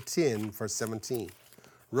chapter 10, verse 17.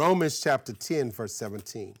 Romans chapter 10, verse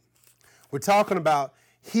 17. We're talking about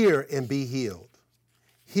hear and be healed.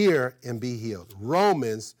 Hear and be healed.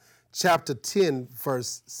 Romans chapter 10,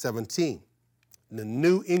 verse 17. The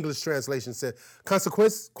New English Translation said,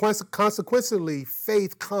 consequently,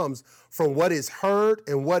 faith comes from what is heard,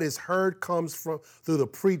 and what is heard comes through the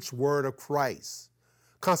preached word of Christ.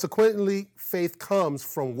 Consequently, faith comes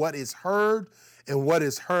from what is heard, and what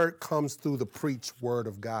is heard comes through the preached word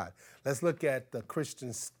of God. Let's look at the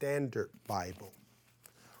Christian Standard Bible.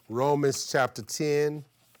 Romans chapter 10.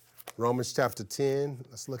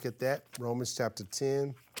 Let's look at that. Romans chapter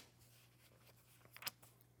 10.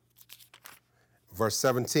 Verse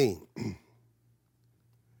 17.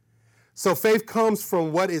 So faith comes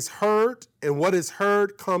from what is heard, and what is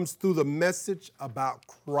heard comes through the message about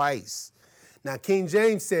Christ. Now, King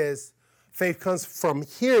James says faith comes from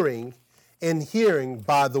hearing, and hearing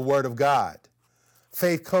by the word of God.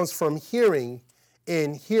 Faith comes from hearing,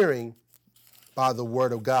 and hearing by the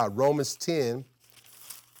word of God. Romans 10,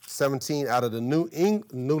 17 out of the New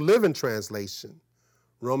Living Translation.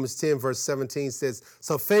 Romans 10, verse 17 says,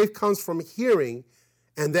 so faith comes from hearing,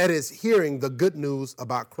 and that is hearing the good news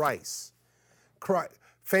about Christ.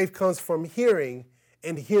 Faith comes from hearing,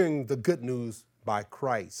 and hearing the good news by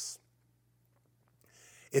Christ.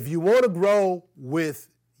 If you want to grow with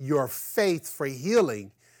your faith for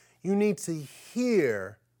healing, you need to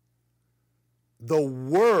hear the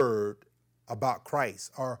word about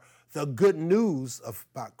Christ, or the good news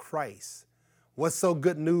about Christ. What's the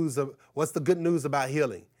good news about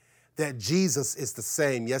healing? That Jesus is the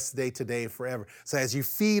same yesterday, today, and forever. So as you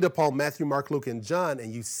feed upon Matthew, Mark, Luke, and John,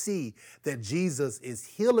 and you see that Jesus is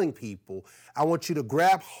healing people, I want you to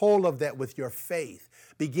grab hold of that with your faith.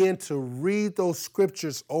 Begin to read those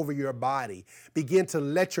scriptures over your body. Begin to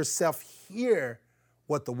let yourself hear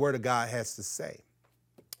what the Word of God has to say.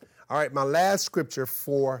 All right, my last scripture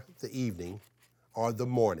for the evening, or the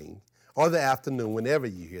morning, or the afternoon, whenever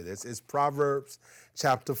you hear this, is Proverbs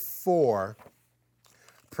chapter 4.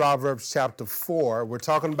 Proverbs chapter 4, we're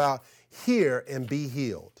talking about hear and be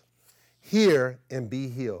healed. Hear and be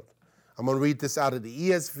healed. I'm going to read this out of the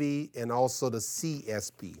ESV and also the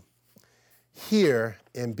CSB. Hear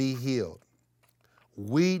and be healed.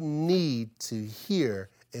 We need to hear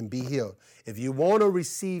and be healed. If you want to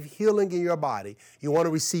receive healing in your body, you want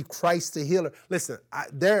to receive Christ the healer. Listen,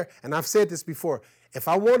 and I've said this before, if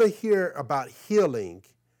I want to hear about healing,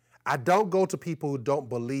 I don't go to people who don't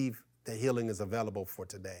believe that healing is available for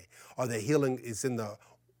today, or that healing is in the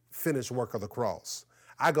finished work of the cross.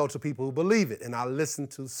 I go to people who believe it, and I listen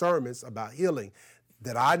to sermons about healing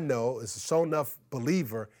that I know is a show enough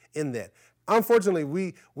believer in that. Unfortunately,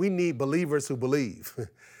 we need believers who believe.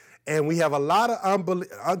 And we have a lot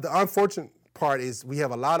of the unfortunate part is we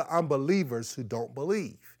have a lot of unbelievers who don't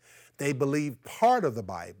believe. They believe part of the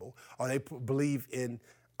Bible, or they believe in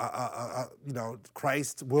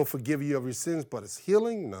Christ will forgive you of your sins, but it's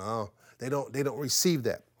healing? No, they don't receive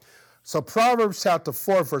that. So Proverbs chapter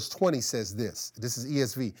 4, verse 20 says this. This is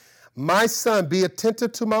ESV. My son, be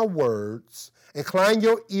attentive to my words. Incline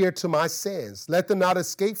your ear to my sayings. Let them not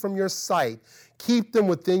escape from your sight. Keep them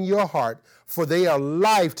within your heart, for they are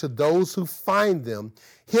life to those who find them,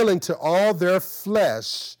 healing to all their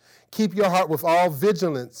flesh. Keep your heart with all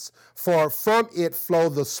vigilance, for from it flow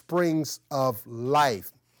the springs of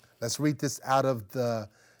life. Let's read this out of the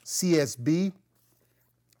CSB.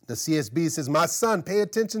 The CSB says, my son, pay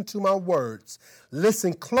attention to my words.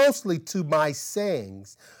 Listen closely to my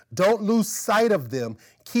sayings. Don't lose sight of them.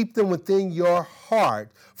 Keep them within your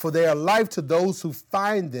heart, for they are life to those who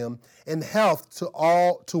find them, and health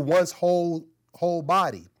to one's whole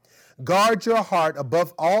body. Guard your heart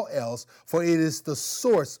above all else, for it is the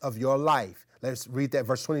source of your life. Let's read that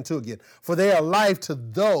verse 22 again. For they are life to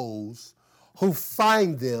those who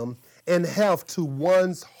find them, and health to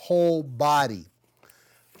one's whole body.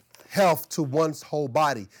 Health to one's whole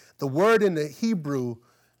body. The word in the Hebrew,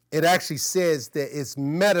 it actually says that it's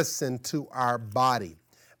medicine to our body.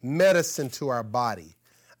 Medicine to our body.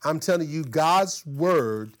 I'm telling you, God's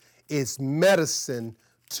word is medicine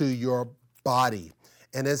to your body.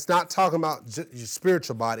 And it's not talking about your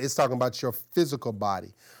spiritual body. It's talking about your physical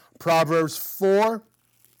body. Proverbs 4,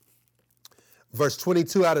 verse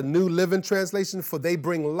 22 out of New Living Translation, for they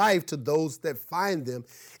bring life to those that find them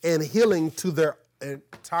and healing to their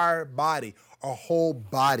entire body or whole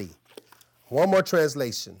body. One more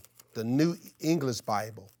translation, the New English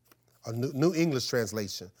Bible, or New English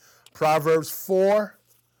Translation. Proverbs 4,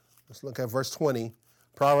 let's look at verse 20.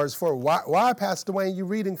 Proverbs 4. Why, Pastor Dwayne, you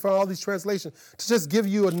reading from all these translations? To just give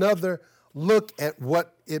you another look at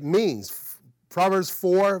what it means. Proverbs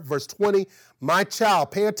 4, verse 20. My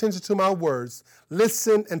child, pay attention to my words.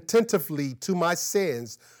 Listen attentively to my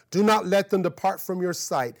sayings. Do not let them depart from your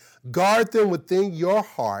sight. Guard them within your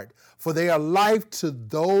heart, for they are life to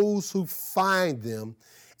those who find them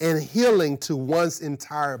and healing to one's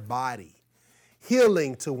entire body.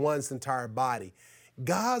 Healing to one's entire body.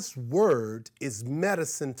 God's word is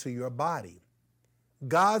medicine to your body.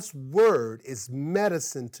 God's word is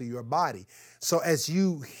medicine to your body. So as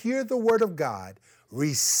you hear the word of God,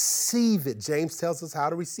 receive it. James tells us how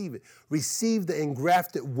to receive it. Receive the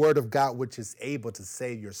engrafted word of God, which is able to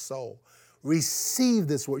save your soul. Receive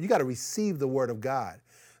this word. You got to receive the word of God.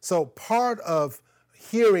 So part of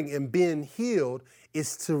hearing and being healed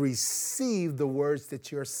is to receive the words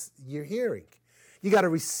that you're hearing. You got to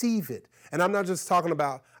receive it. And I'm not just talking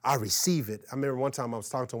about, I receive it. I remember one time I was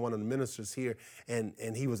talking to one of the ministers here,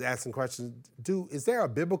 and he was asking questions. Is there a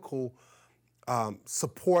biblical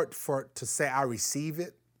support to say I receive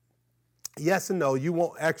it? Yes and no. You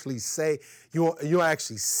won't actually say, you'll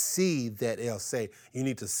actually see that it'll say, you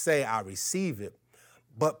need to say I receive it.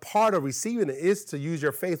 But part of receiving it is to use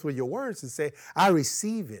your faith with your words and say, I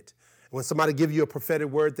receive it. When somebody gives you a prophetic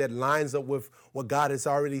word that lines up with what God has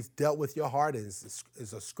already dealt with your heart is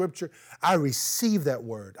a scripture, I receive that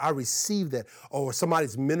word. I receive that. Or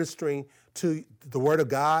somebody's ministering to the word of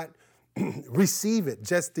God, receive it.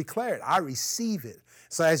 Just declare it. I receive it.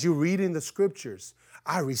 So as you're reading the scriptures,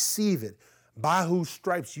 I receive it. By whose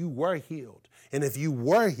stripes you were healed. And if you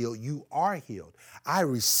were healed, you are healed. I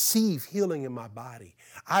receive healing in my body.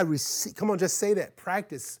 I receive, come on, just say that.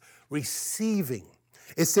 Practice receiving.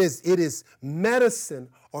 It says it is medicine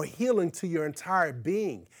or healing to your entire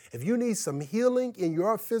being. If you need some healing in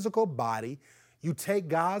your physical body, you take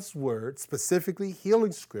God's word, specifically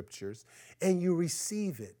healing scriptures, and you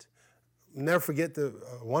receive it. Never forget the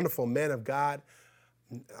wonderful man of God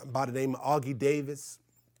by the name of Augie Davis.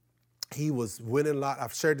 He was winning a lot.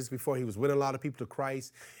 I've shared this before. He was winning a lot of people to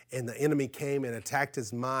Christ, and the enemy came and attacked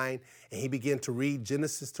his mind, and he began to read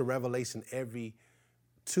Genesis to Revelation every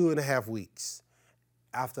 2.5 weeks.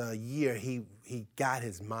 After a year, he got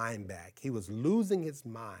his mind back. He was losing his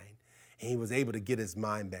mind, and he was able to get his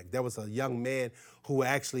mind back. There was a young man who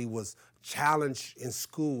actually was challenged in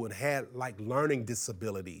school and had like learning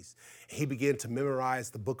disabilities. He began to memorize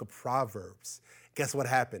the book of Proverbs. Guess what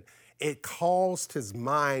happened? It caused his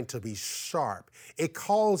mind to be sharp. It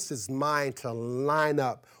caused his mind to line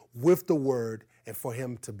up with the word and for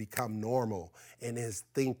him to become normal in his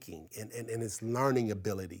thinking and his learning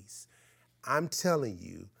abilities. I'm telling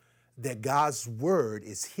you that God's word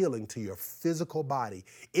is healing to your physical body.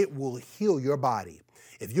 It will heal your body.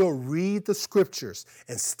 If you'll read the scriptures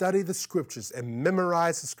and study the scriptures and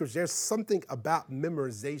memorize the scriptures, there's something about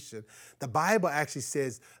memorization. The Bible actually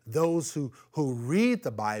says those who read the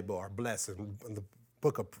Bible are blessed. In the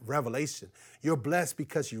book of Revelation, you're blessed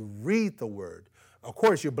because you read the word. Of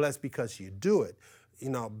course, you're blessed because you do it. You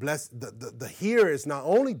know, blessed, the hearer is not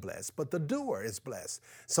only blessed, but the doer is blessed.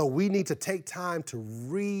 So we need to take time to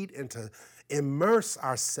read and to immerse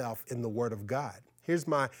ourselves in the word of God. Here's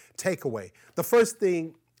my takeaway. The first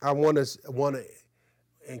thing I want to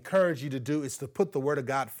encourage you to do is to put the word of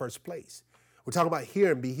God first place. We're talking about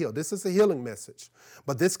hear and be healed. This is a healing message,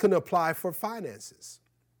 but this can apply for finances.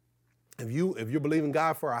 If you're believing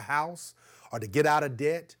God for a house or to get out of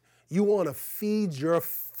debt, you want to feed your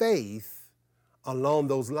faith along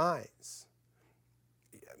those lines.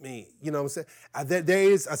 I mean, you know what I'm saying? There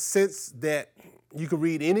is a sense that you can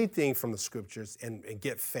read anything from the scriptures and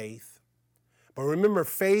get faith. But remember,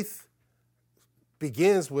 faith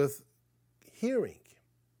begins with hearing.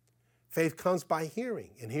 Faith comes by hearing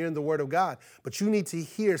and hearing the word of God. But you need to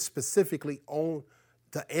hear specifically on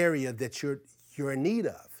the area that you're in need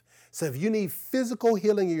of. So if you need physical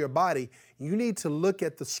healing in your body, you need to look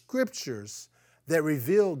at the scriptures that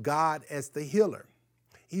reveal God as the healer.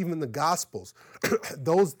 Even the Gospels,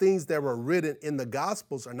 those things that were written in the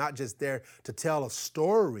Gospels are not just there to tell a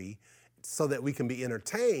story so that we can be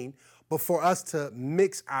entertained, but for us to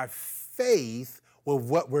mix our faith with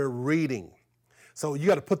what we're reading. So you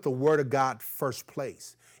got to put the Word of God first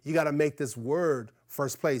place. You got to make this Word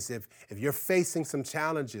first place. If you're facing some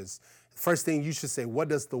challenges, first thing you should say, what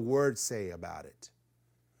does the Word say about it?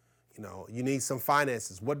 You know, you need some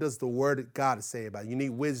finances. What does the Word of God say about it? You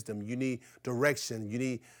need wisdom. You need direction. You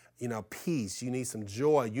need, peace. You need some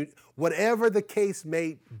joy. Whatever the case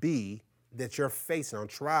may be that you're facing on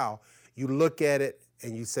trial, you look at it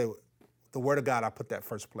and you say, the Word of God, I put that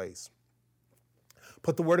first place.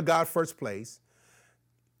 Put the Word of God first place.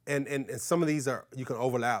 And some of these you can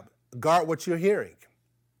overlap. Guard what you're hearing.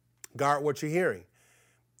 Guard what you're hearing.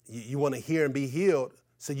 You want to hear and be healed,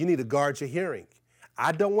 so you need to guard your hearing.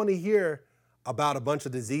 I don't want to hear about a bunch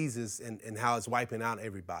of diseases and how it's wiping out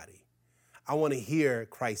everybody. I want to hear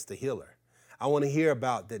Christ the healer. I want to hear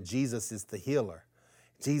about that Jesus is the healer.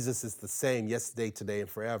 Jesus is the same yesterday, today, and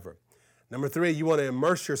forever. Number 3, you want to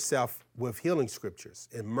immerse yourself with healing scriptures.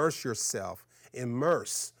 Immerse yourself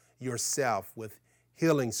with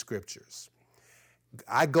healing scriptures.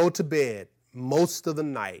 I go to bed most of the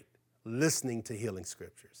night listening to healing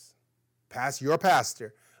scriptures. Your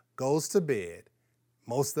pastor goes to bed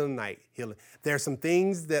most of the night healing. There are some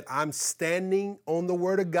things that I'm standing on the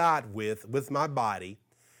Word of God with my body.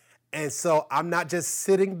 And so I'm not just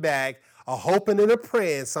sitting back hoping and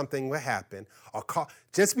praying something will happen.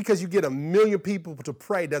 Just because you get 1 million people to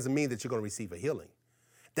pray doesn't mean that you're going to receive a healing.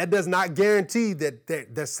 That does not guarantee that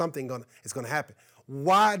there's something is going to happen.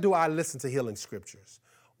 Why do I listen to healing scriptures?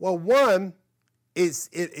 Well, one is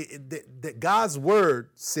that God's Word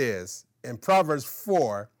says in Proverbs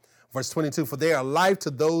 4, verse 22, for they are life to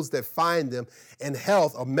those that find them, and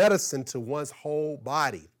health or medicine to one's whole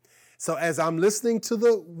body. So as I'm listening to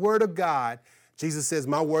the Word of God, Jesus says,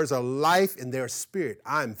 my words are life and they're spirit.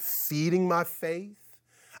 I'm feeding my faith.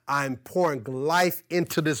 I'm pouring life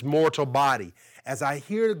into this mortal body. As I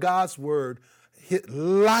hear God's Word,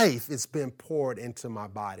 life is being poured into my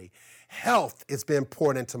body. Health is being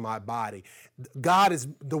poured into my body.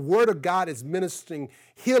 The Word of God is ministering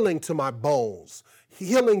healing to my bones,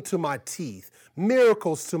 healing to my teeth,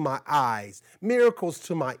 miracles to my eyes, miracles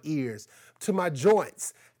to my ears, to my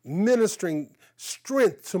joints, ministering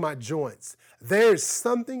strength to my joints. There's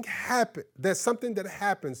something that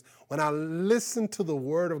happens when I listen to the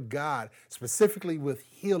Word of God, specifically with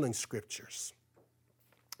healing scriptures.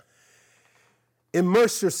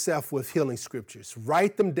 Immerse yourself with healing scriptures.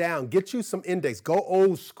 Write them down. Get you some index. Go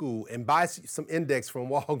old school and buy some index from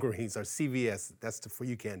Walgreens or CVS. That's for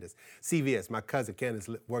you, Candace. CVS. My cousin Candace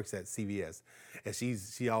works at CVS, and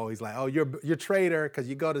she always like, oh, you're a trader because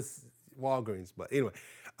you go to Walgreens. But anyway,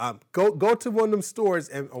 go to one of them stores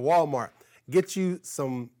and Walmart. Get you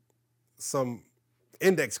some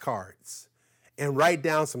index cards and write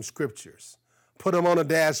down some scriptures. Put them on the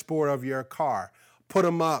dashboard of your car. Put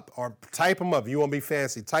them up or type them up. You won't be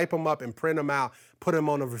fancy. Type them up and print them out. Put them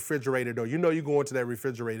on the refrigerator door. You know you go into that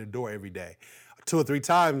refrigerator door every day, 2 or 3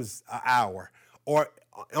 times an hour. Or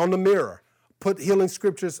on the mirror. Put healing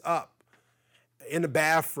scriptures up in the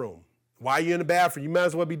bathroom. While you're in the bathroom, you might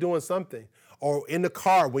as well be doing something. Or in the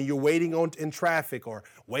car when you're waiting in traffic or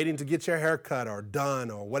waiting to get your hair cut or done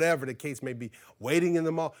or whatever the case may be. Waiting in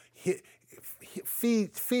the mall.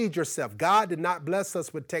 Feed yourself. God did not bless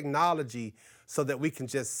us with technology so that we can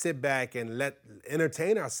just sit back and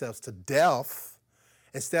entertain ourselves to death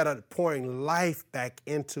instead of pouring life back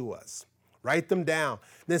into us. Write them down.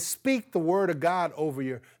 Then speak the Word of God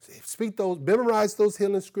memorize those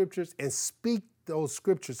healing scriptures and speak those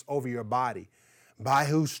scriptures over your body. By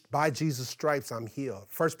Jesus' stripes I'm healed.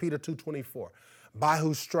 1 Peter 2:24. By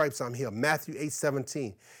whose stripes I'm healed. Matthew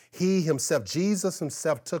 8:17. He himself, Jesus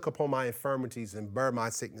himself, took upon my infirmities and bare my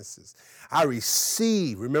sicknesses.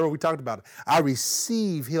 Remember we talked about it. I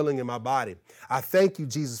receive healing in my body. I thank you,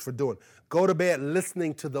 Jesus, for doing it. Go to bed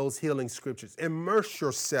listening to those healing scriptures. Immerse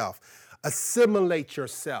yourself. Assimilate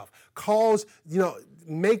yourself.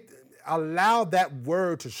 Allow that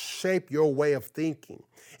word to shape your way of thinking.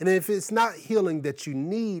 And if it's not healing that you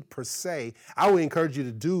need per se, I would encourage you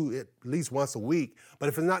to do it at least once a week. But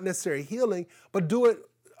if it's not necessarily healing, but do it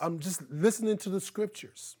just listening to the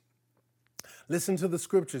scriptures. Listen to the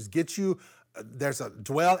scriptures. There's a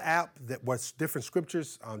Dwell app that was different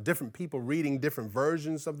scriptures, different people reading different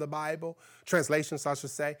versions of the Bible, translations, I should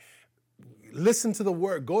say. Listen to the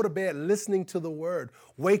word. Go to bed listening to the word.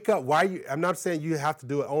 Wake up. I'm not saying you have to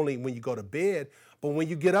do it only when you go to bed, but when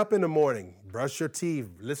you get up in the morning, brush your teeth,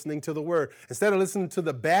 listening to the word. Instead of listening to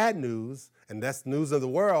the bad news, and that's news of the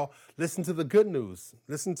world, listen to the good news.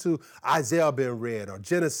 Listen to Isaiah being read, or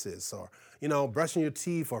Genesis, or, brushing your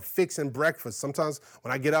teeth, or fixing breakfast. Sometimes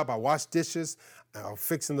when I get up, I wash dishes, I'm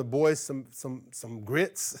fixing the boys some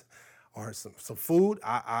grits or some food.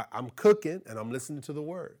 I'm cooking and I'm listening to the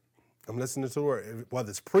word. I'm listening to the word, whether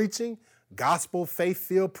it's preaching, gospel,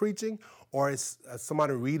 faith-filled preaching, or it's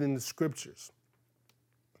somebody reading the scriptures.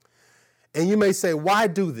 And you may say, why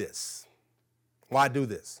do this? Why do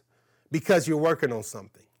this? Because you're working on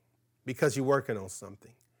something. Because you're working on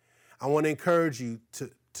something. I want to encourage you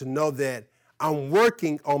to know that I'm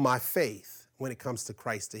working on my faith when it comes to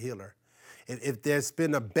Christ the Healer. If there's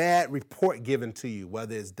been a bad report given to you,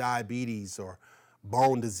 whether it's diabetes or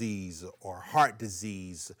bone disease or heart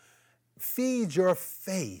disease, feed your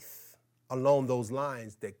faith along those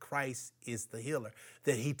lines that Christ is the healer,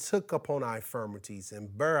 that he took upon our infirmities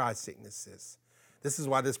and bare our sicknesses. This is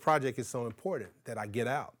why this project is so important, that I get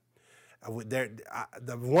out.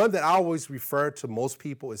 The one that I always refer to most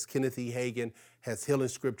people is Kenneth E. Hagin, has Healing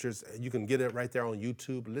Scriptures. You can get it right there on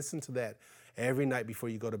YouTube. Listen to that every night before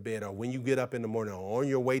you go to bed, or when you get up in the morning, or on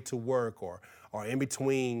your way to work, or in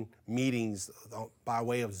between meetings by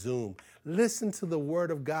way of Zoom. Listen to the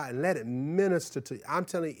Word of God and let it minister to you. I'm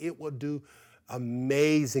telling you, it will do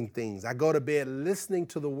amazing things. I go to bed listening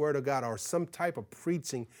to the Word of God, or some type of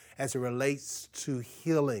preaching as it relates to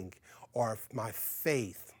healing or my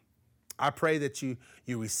faith. I pray that you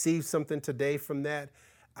receive something today from that.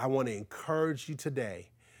 I want to encourage you today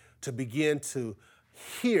to begin to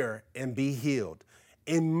hear and be healed.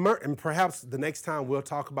 And perhaps the next time we'll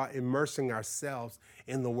talk about immersing ourselves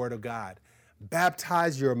in the Word of God.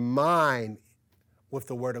 Baptize your mind with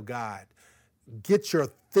the Word of God. Get your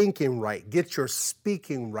thinking right. Get your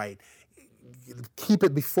speaking right. Keep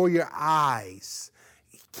it before your eyes.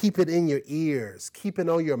 Keep it in your ears. Keep it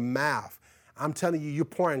on your mouth. I'm telling you, you're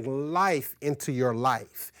pouring life into your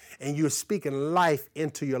life, and you're speaking life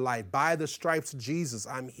into your life. By the stripes of Jesus,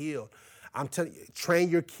 I'm healed. I'm telling you, train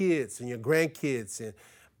your kids and your grandkids and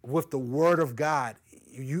with the Word of God.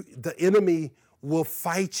 The enemy will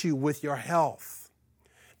fight you with your health.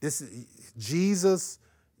 This is Jesus.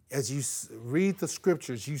 As you read the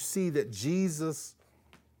scriptures, you see that Jesus'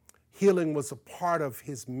 healing was a part of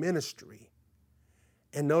his ministry.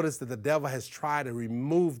 And notice that the devil has tried to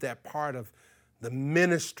remove that part of the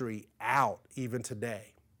ministry out even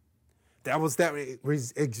today. That was that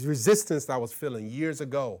resistance I was feeling years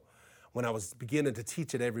ago when I was beginning to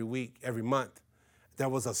teach it every week, every month. There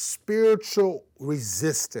was a spiritual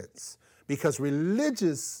resistance because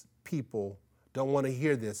religious people don't want to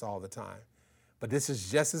hear this all the time. But this is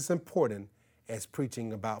just as important as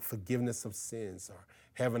preaching about forgiveness of sins, or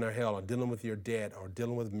heaven or hell, or dealing with your debt, or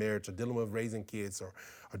dealing with marriage, or dealing with raising kids, or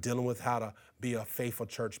dealing with how to be a faithful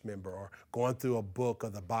church member, or going through a book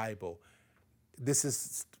of the Bible. This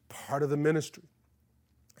is part of the ministry.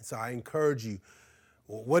 So I encourage you,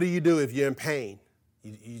 what do you do if you're in pain?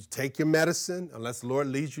 You take your medicine unless the Lord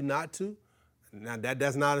leads you not to. Now,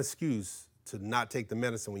 that's not an excuse to not take the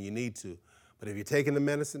medicine when you need to. But if you're taking the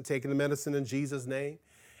medicine in Jesus' name,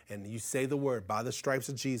 and you say the word, by the stripes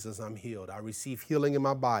of Jesus, I'm healed. I receive healing in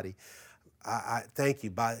my body. I thank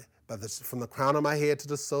you. From the crown of my head to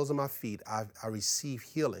the soles of my feet, I receive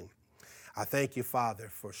healing. I thank you, Father,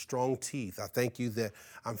 for strong teeth. I thank you that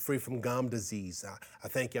I'm free from gum disease. I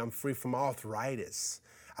thank you I'm free from arthritis.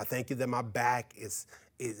 I thank you that my back is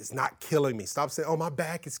not killing me. Stop saying, oh, my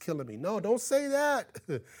back is killing me. No, don't say that.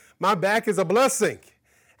 My back is a blessing.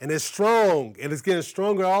 And it's strong, and it's getting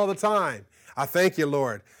stronger all the time. I thank you,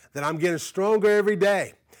 Lord, that I'm getting stronger every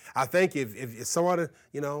day. I thank you if someone,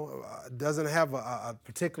 doesn't have a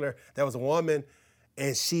particular, there was a woman,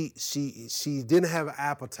 and she didn't have an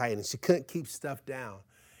appetite, and she couldn't keep stuff down.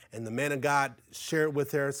 And the man of God shared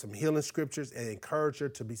with her some healing scriptures and encouraged her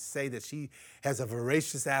to say that she has a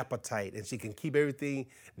voracious appetite and she can keep everything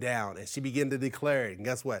down. And she began to declare it. And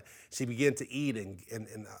guess what? She began to eat.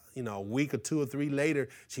 And a week or 2 or 3 later,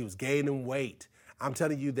 she was gaining weight. I'm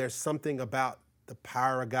telling you, there's something about the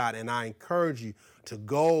power of God. And I encourage you to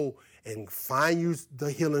go and find you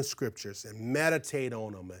the healing scriptures and meditate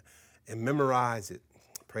on them and memorize it.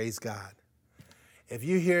 Praise God. If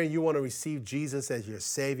you're here and you want to receive Jesus as your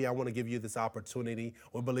Savior, I want to give you this opportunity.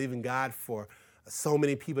 We're believing God for so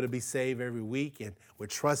many people to be saved every week, and we're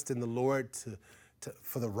trusting the Lord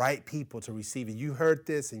for the right people to receive it. You heard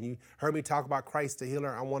this and you heard me talk about Christ the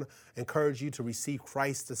healer. I want to encourage you to receive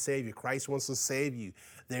Christ the Savior. Christ wants to save you.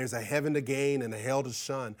 There's a heaven to gain and a hell to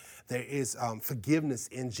shun. There is forgiveness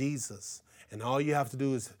in Jesus. And all you have to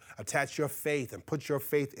do is attach your faith and put your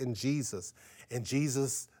faith in Jesus. And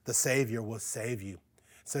Jesus, the Savior, will save you.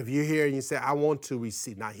 So if you're here and you say, I want to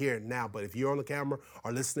receive, not here now, but if you're on the camera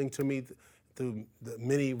or listening to me through the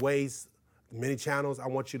many ways, many channels, I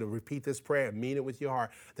want you to repeat this prayer and mean it with your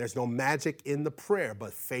heart. There's no magic in the prayer,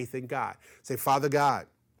 but faith in God. Say, Father God,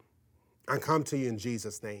 I come to you in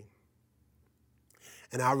Jesus' name.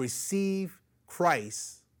 And I receive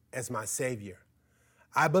Christ as my Savior.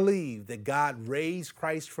 I believe that God raised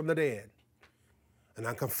Christ from the dead, and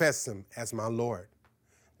I confess him as my Lord.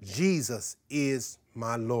 Jesus is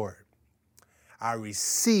my Lord. I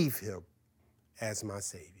receive him as my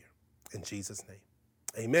Savior. In Jesus' name,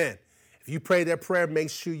 amen. If you pray that prayer, make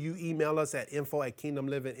sure you email us at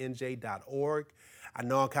info@kingdomlivingnj.org. I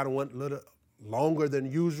know I kind of went a little longer than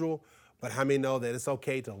usual, but how many know that it's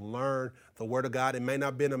okay to learn the Word of God? It may not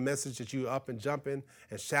have been a message that you up and jumping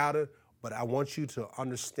and shouted, but I want you to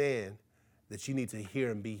understand that you need to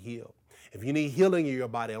hear and be healed. If you need healing in your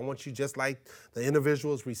body, I want you, just like the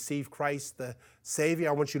individuals receive Christ the Savior,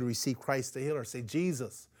 I want you to receive Christ the healer. Say,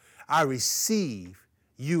 Jesus, I receive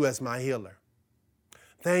you as my healer.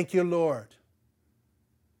 Thank you, Lord,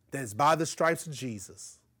 that it's by the stripes of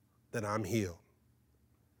Jesus that I'm healed.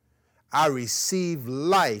 I receive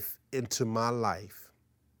life into my life.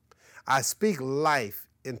 I speak life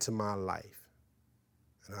into my life.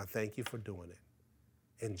 And I thank you for doing it.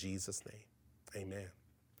 In Jesus' name, amen.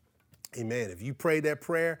 Amen. If you prayed that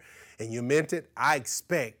prayer and you meant it, I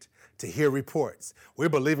expect to hear reports. We're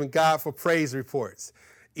believing God for praise reports.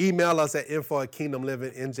 Email us at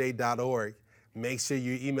info@kingdomlivingnj.org. Make sure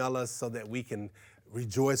you email us so that we can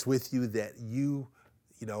rejoice with you that you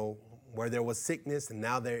know, where there was sickness and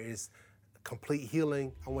now there is complete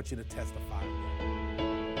healing. I want you to testify.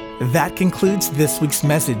 That concludes this week's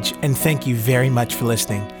message, and thank you very much for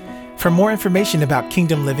listening. For more information about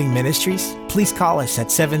Kingdom Living Ministries, please call us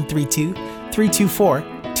at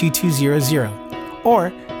 732-324-2200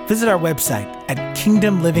 or visit our website at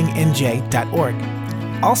kingdomlivingnj.org.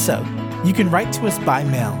 Also, you can write to us by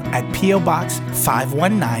mail at P.O. Box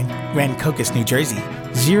 519, Rancocas, New Jersey,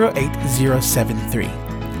 08073.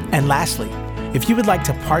 And lastly, if you would like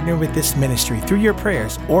to partner with this ministry through your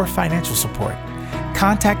prayers or financial support,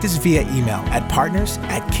 contact us via email at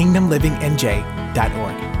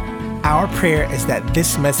partners@kingdomlivingnj.org. Our prayer is that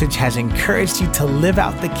this message has encouraged you to live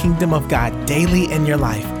out the kingdom of God daily in your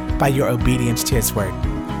life by your obedience to His word.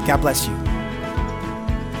 God bless you.